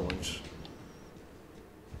some ruins.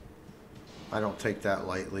 I don't take that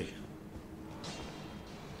lightly.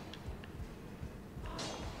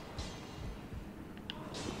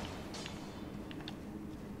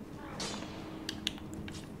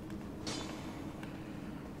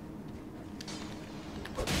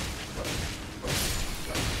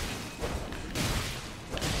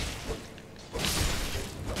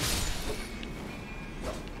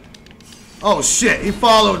 Oh shit, he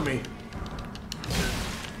followed me.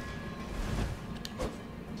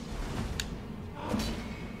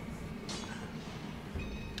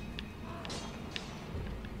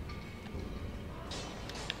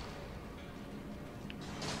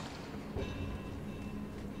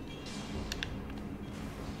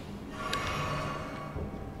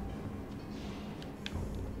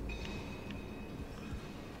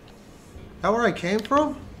 That where I came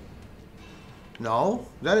from? No.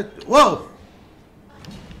 That it? Whoa!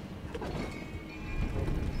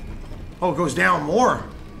 Oh, it goes down more.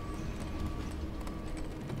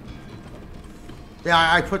 Yeah,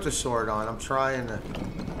 I put the sword on. I'm trying to...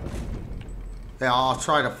 Yeah, I'll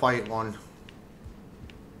try to fight one.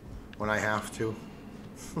 When I have to.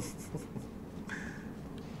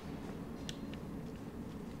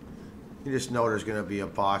 You just know there's gonna be a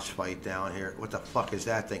boss fight down here. What the fuck is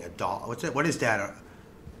that thing? A doll? What's it? What is that?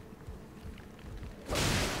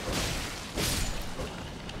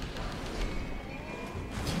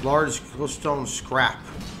 Large stone scrap.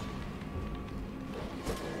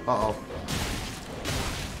 Uh-oh.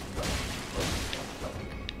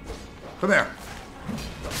 Come here.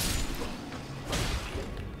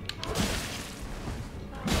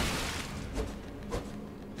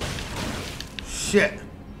 Shit.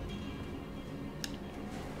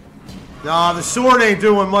 Nah, the sword ain't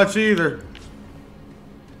doing much either.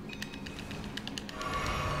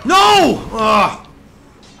 No! Ugh.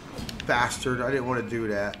 Bastard, I didn't want to do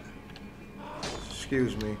that.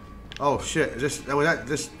 Excuse me. Oh shit,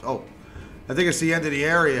 oh. I think it's the end of the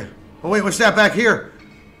area. Oh wait, what's that back here?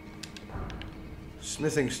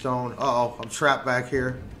 Smithing stone. Uh-oh, I'm trapped back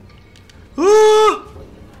here. Ah!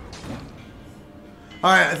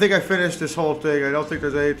 Alright, I think I finished this whole thing. I don't think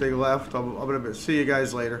there's anything left. I'm gonna see you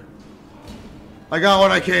guys later. I got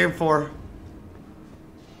what I came for.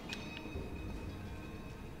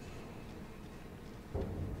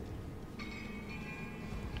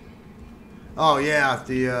 Oh yeah,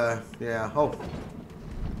 yeah. Oh.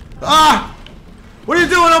 Ah! What are you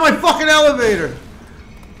doing on my fucking elevator?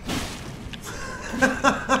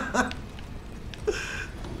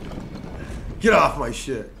 Get off my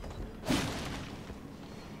shit.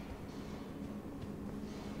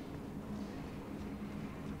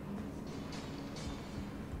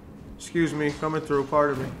 Excuse me, coming through,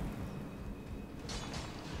 pardon me.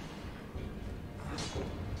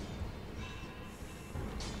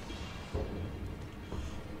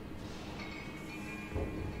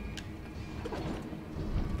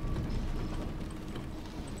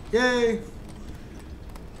 Yay!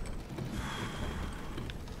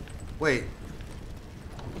 Wait.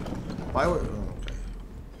 Why would... Oh, okay.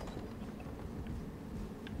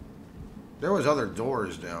 There was other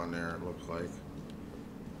doors down there, it looked like.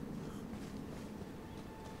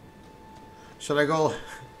 Should I go...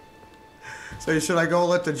 So should I go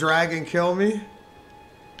let the dragon kill me?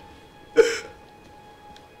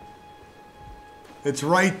 It's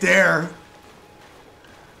right there.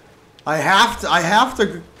 I have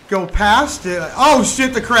to go past it. Oh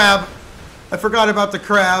shit, the crab. I forgot about the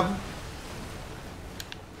crab.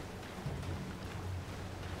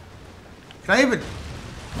 Can I even...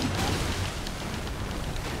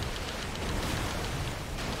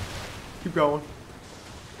 Keep going.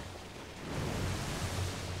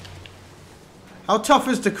 How tough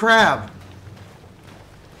is the crab?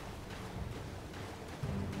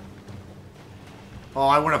 Oh,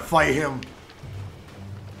 I want to fight him.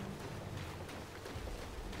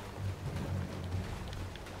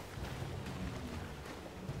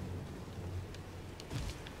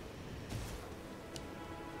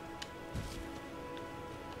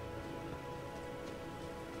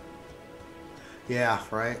 Yeah,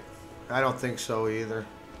 right? I don't think so either.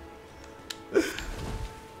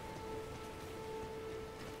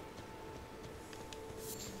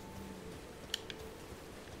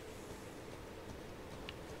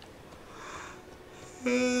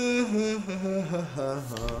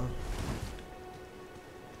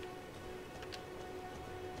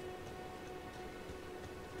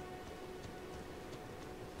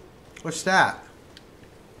 What's that?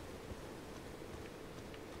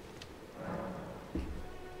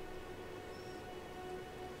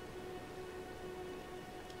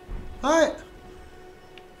 What?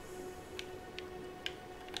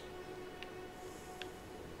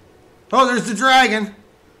 Oh, there's the dragon.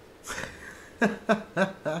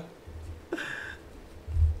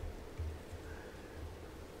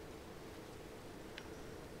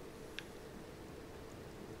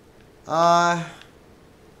 uh...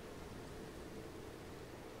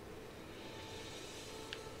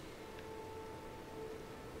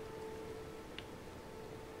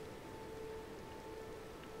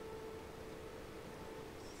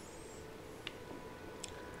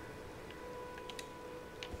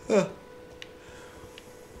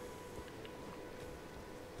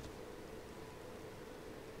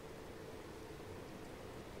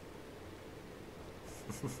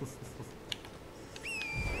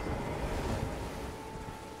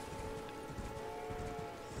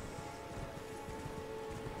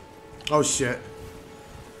 Oh shit.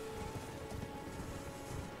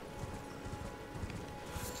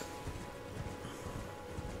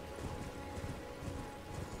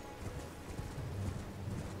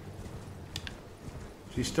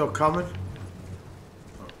 She's still coming?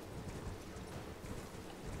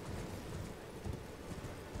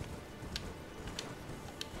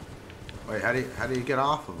 Wait, how do you get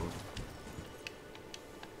off of him?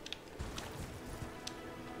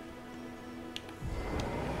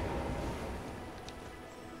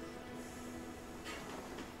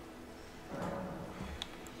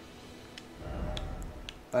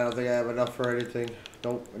 I don't think I have enough for anything.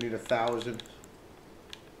 Nope, I need 1,000.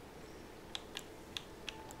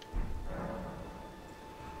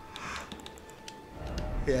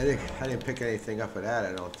 Yeah, I didn't pick anything up of that,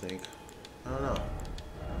 I don't think. I don't know.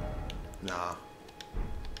 Nah.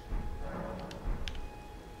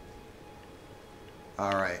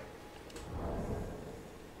 Alright.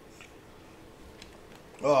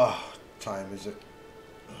 Oh, time is it?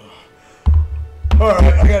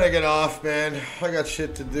 Alright, I gotta get off, man. I got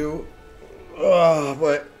shit to do.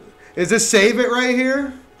 But is this save it right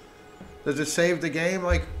here? Does it save the game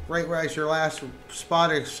like right where it's your last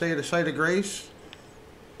spot of say the site of grace?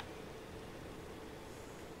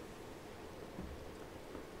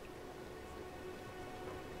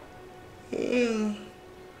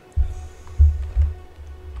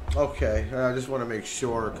 Okay, I just want to make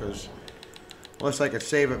sure because unless I could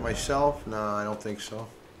save it myself, no, I don't think so.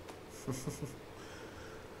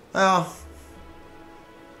 Well,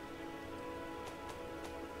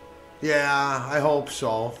 yeah, I hope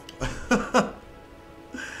so.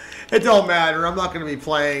 It don't matter. I'm not going to be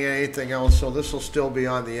playing anything else, so this will still be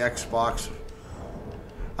on the Xbox.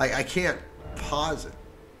 I can't pause it,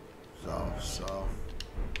 so.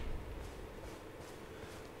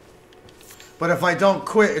 But if I don't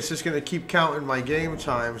quit, it's just going to keep counting my game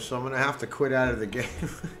time, so I'm going to have to quit out of the game.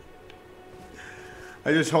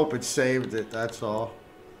 I just hope it saved it, that's all.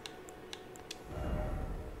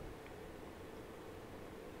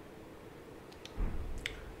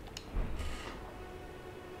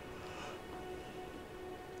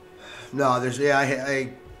 No, there's, yeah,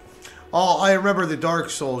 I remember the Dark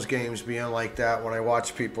Souls games being like that when I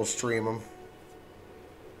watch people stream them.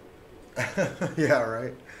 Yeah,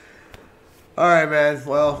 right. Alright, man.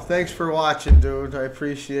 Well, thanks for watching, dude. I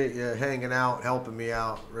appreciate you hanging out, helping me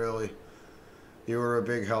out, really. You were a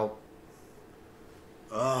big help.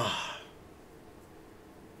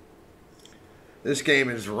 This game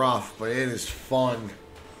is rough, but it is fun.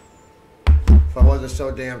 If I wasn't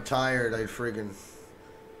so damn tired, I'd friggin'...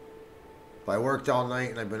 But I worked all night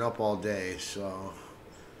and I've been up all day, so...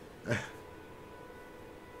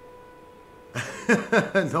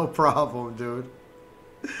 No problem, dude.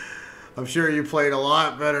 I'm sure you played a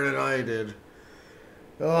lot better than I did.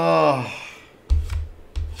 Oh.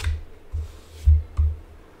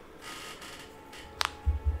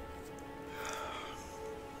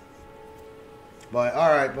 But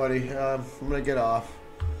alright, buddy. I'm going to get off.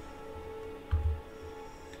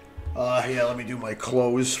 Yeah, let me do my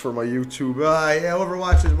close for my YouTube. Yeah, whoever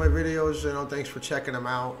watches my videos, you know, thanks for checking them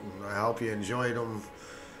out. And I hope you enjoyed them.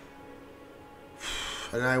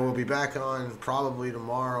 And I will be back on probably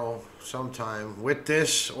tomorrow sometime with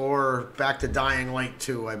this or back to Dying Light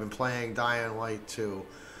 2. I've been playing Dying Light 2.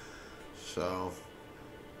 So.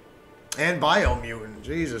 And Biomutant.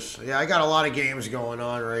 Jesus. Yeah, I got a lot of games going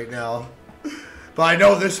on right now. But I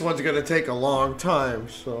know this one's going to take a long time,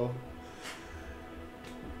 so.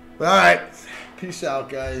 Alright. Peace out,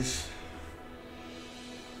 guys.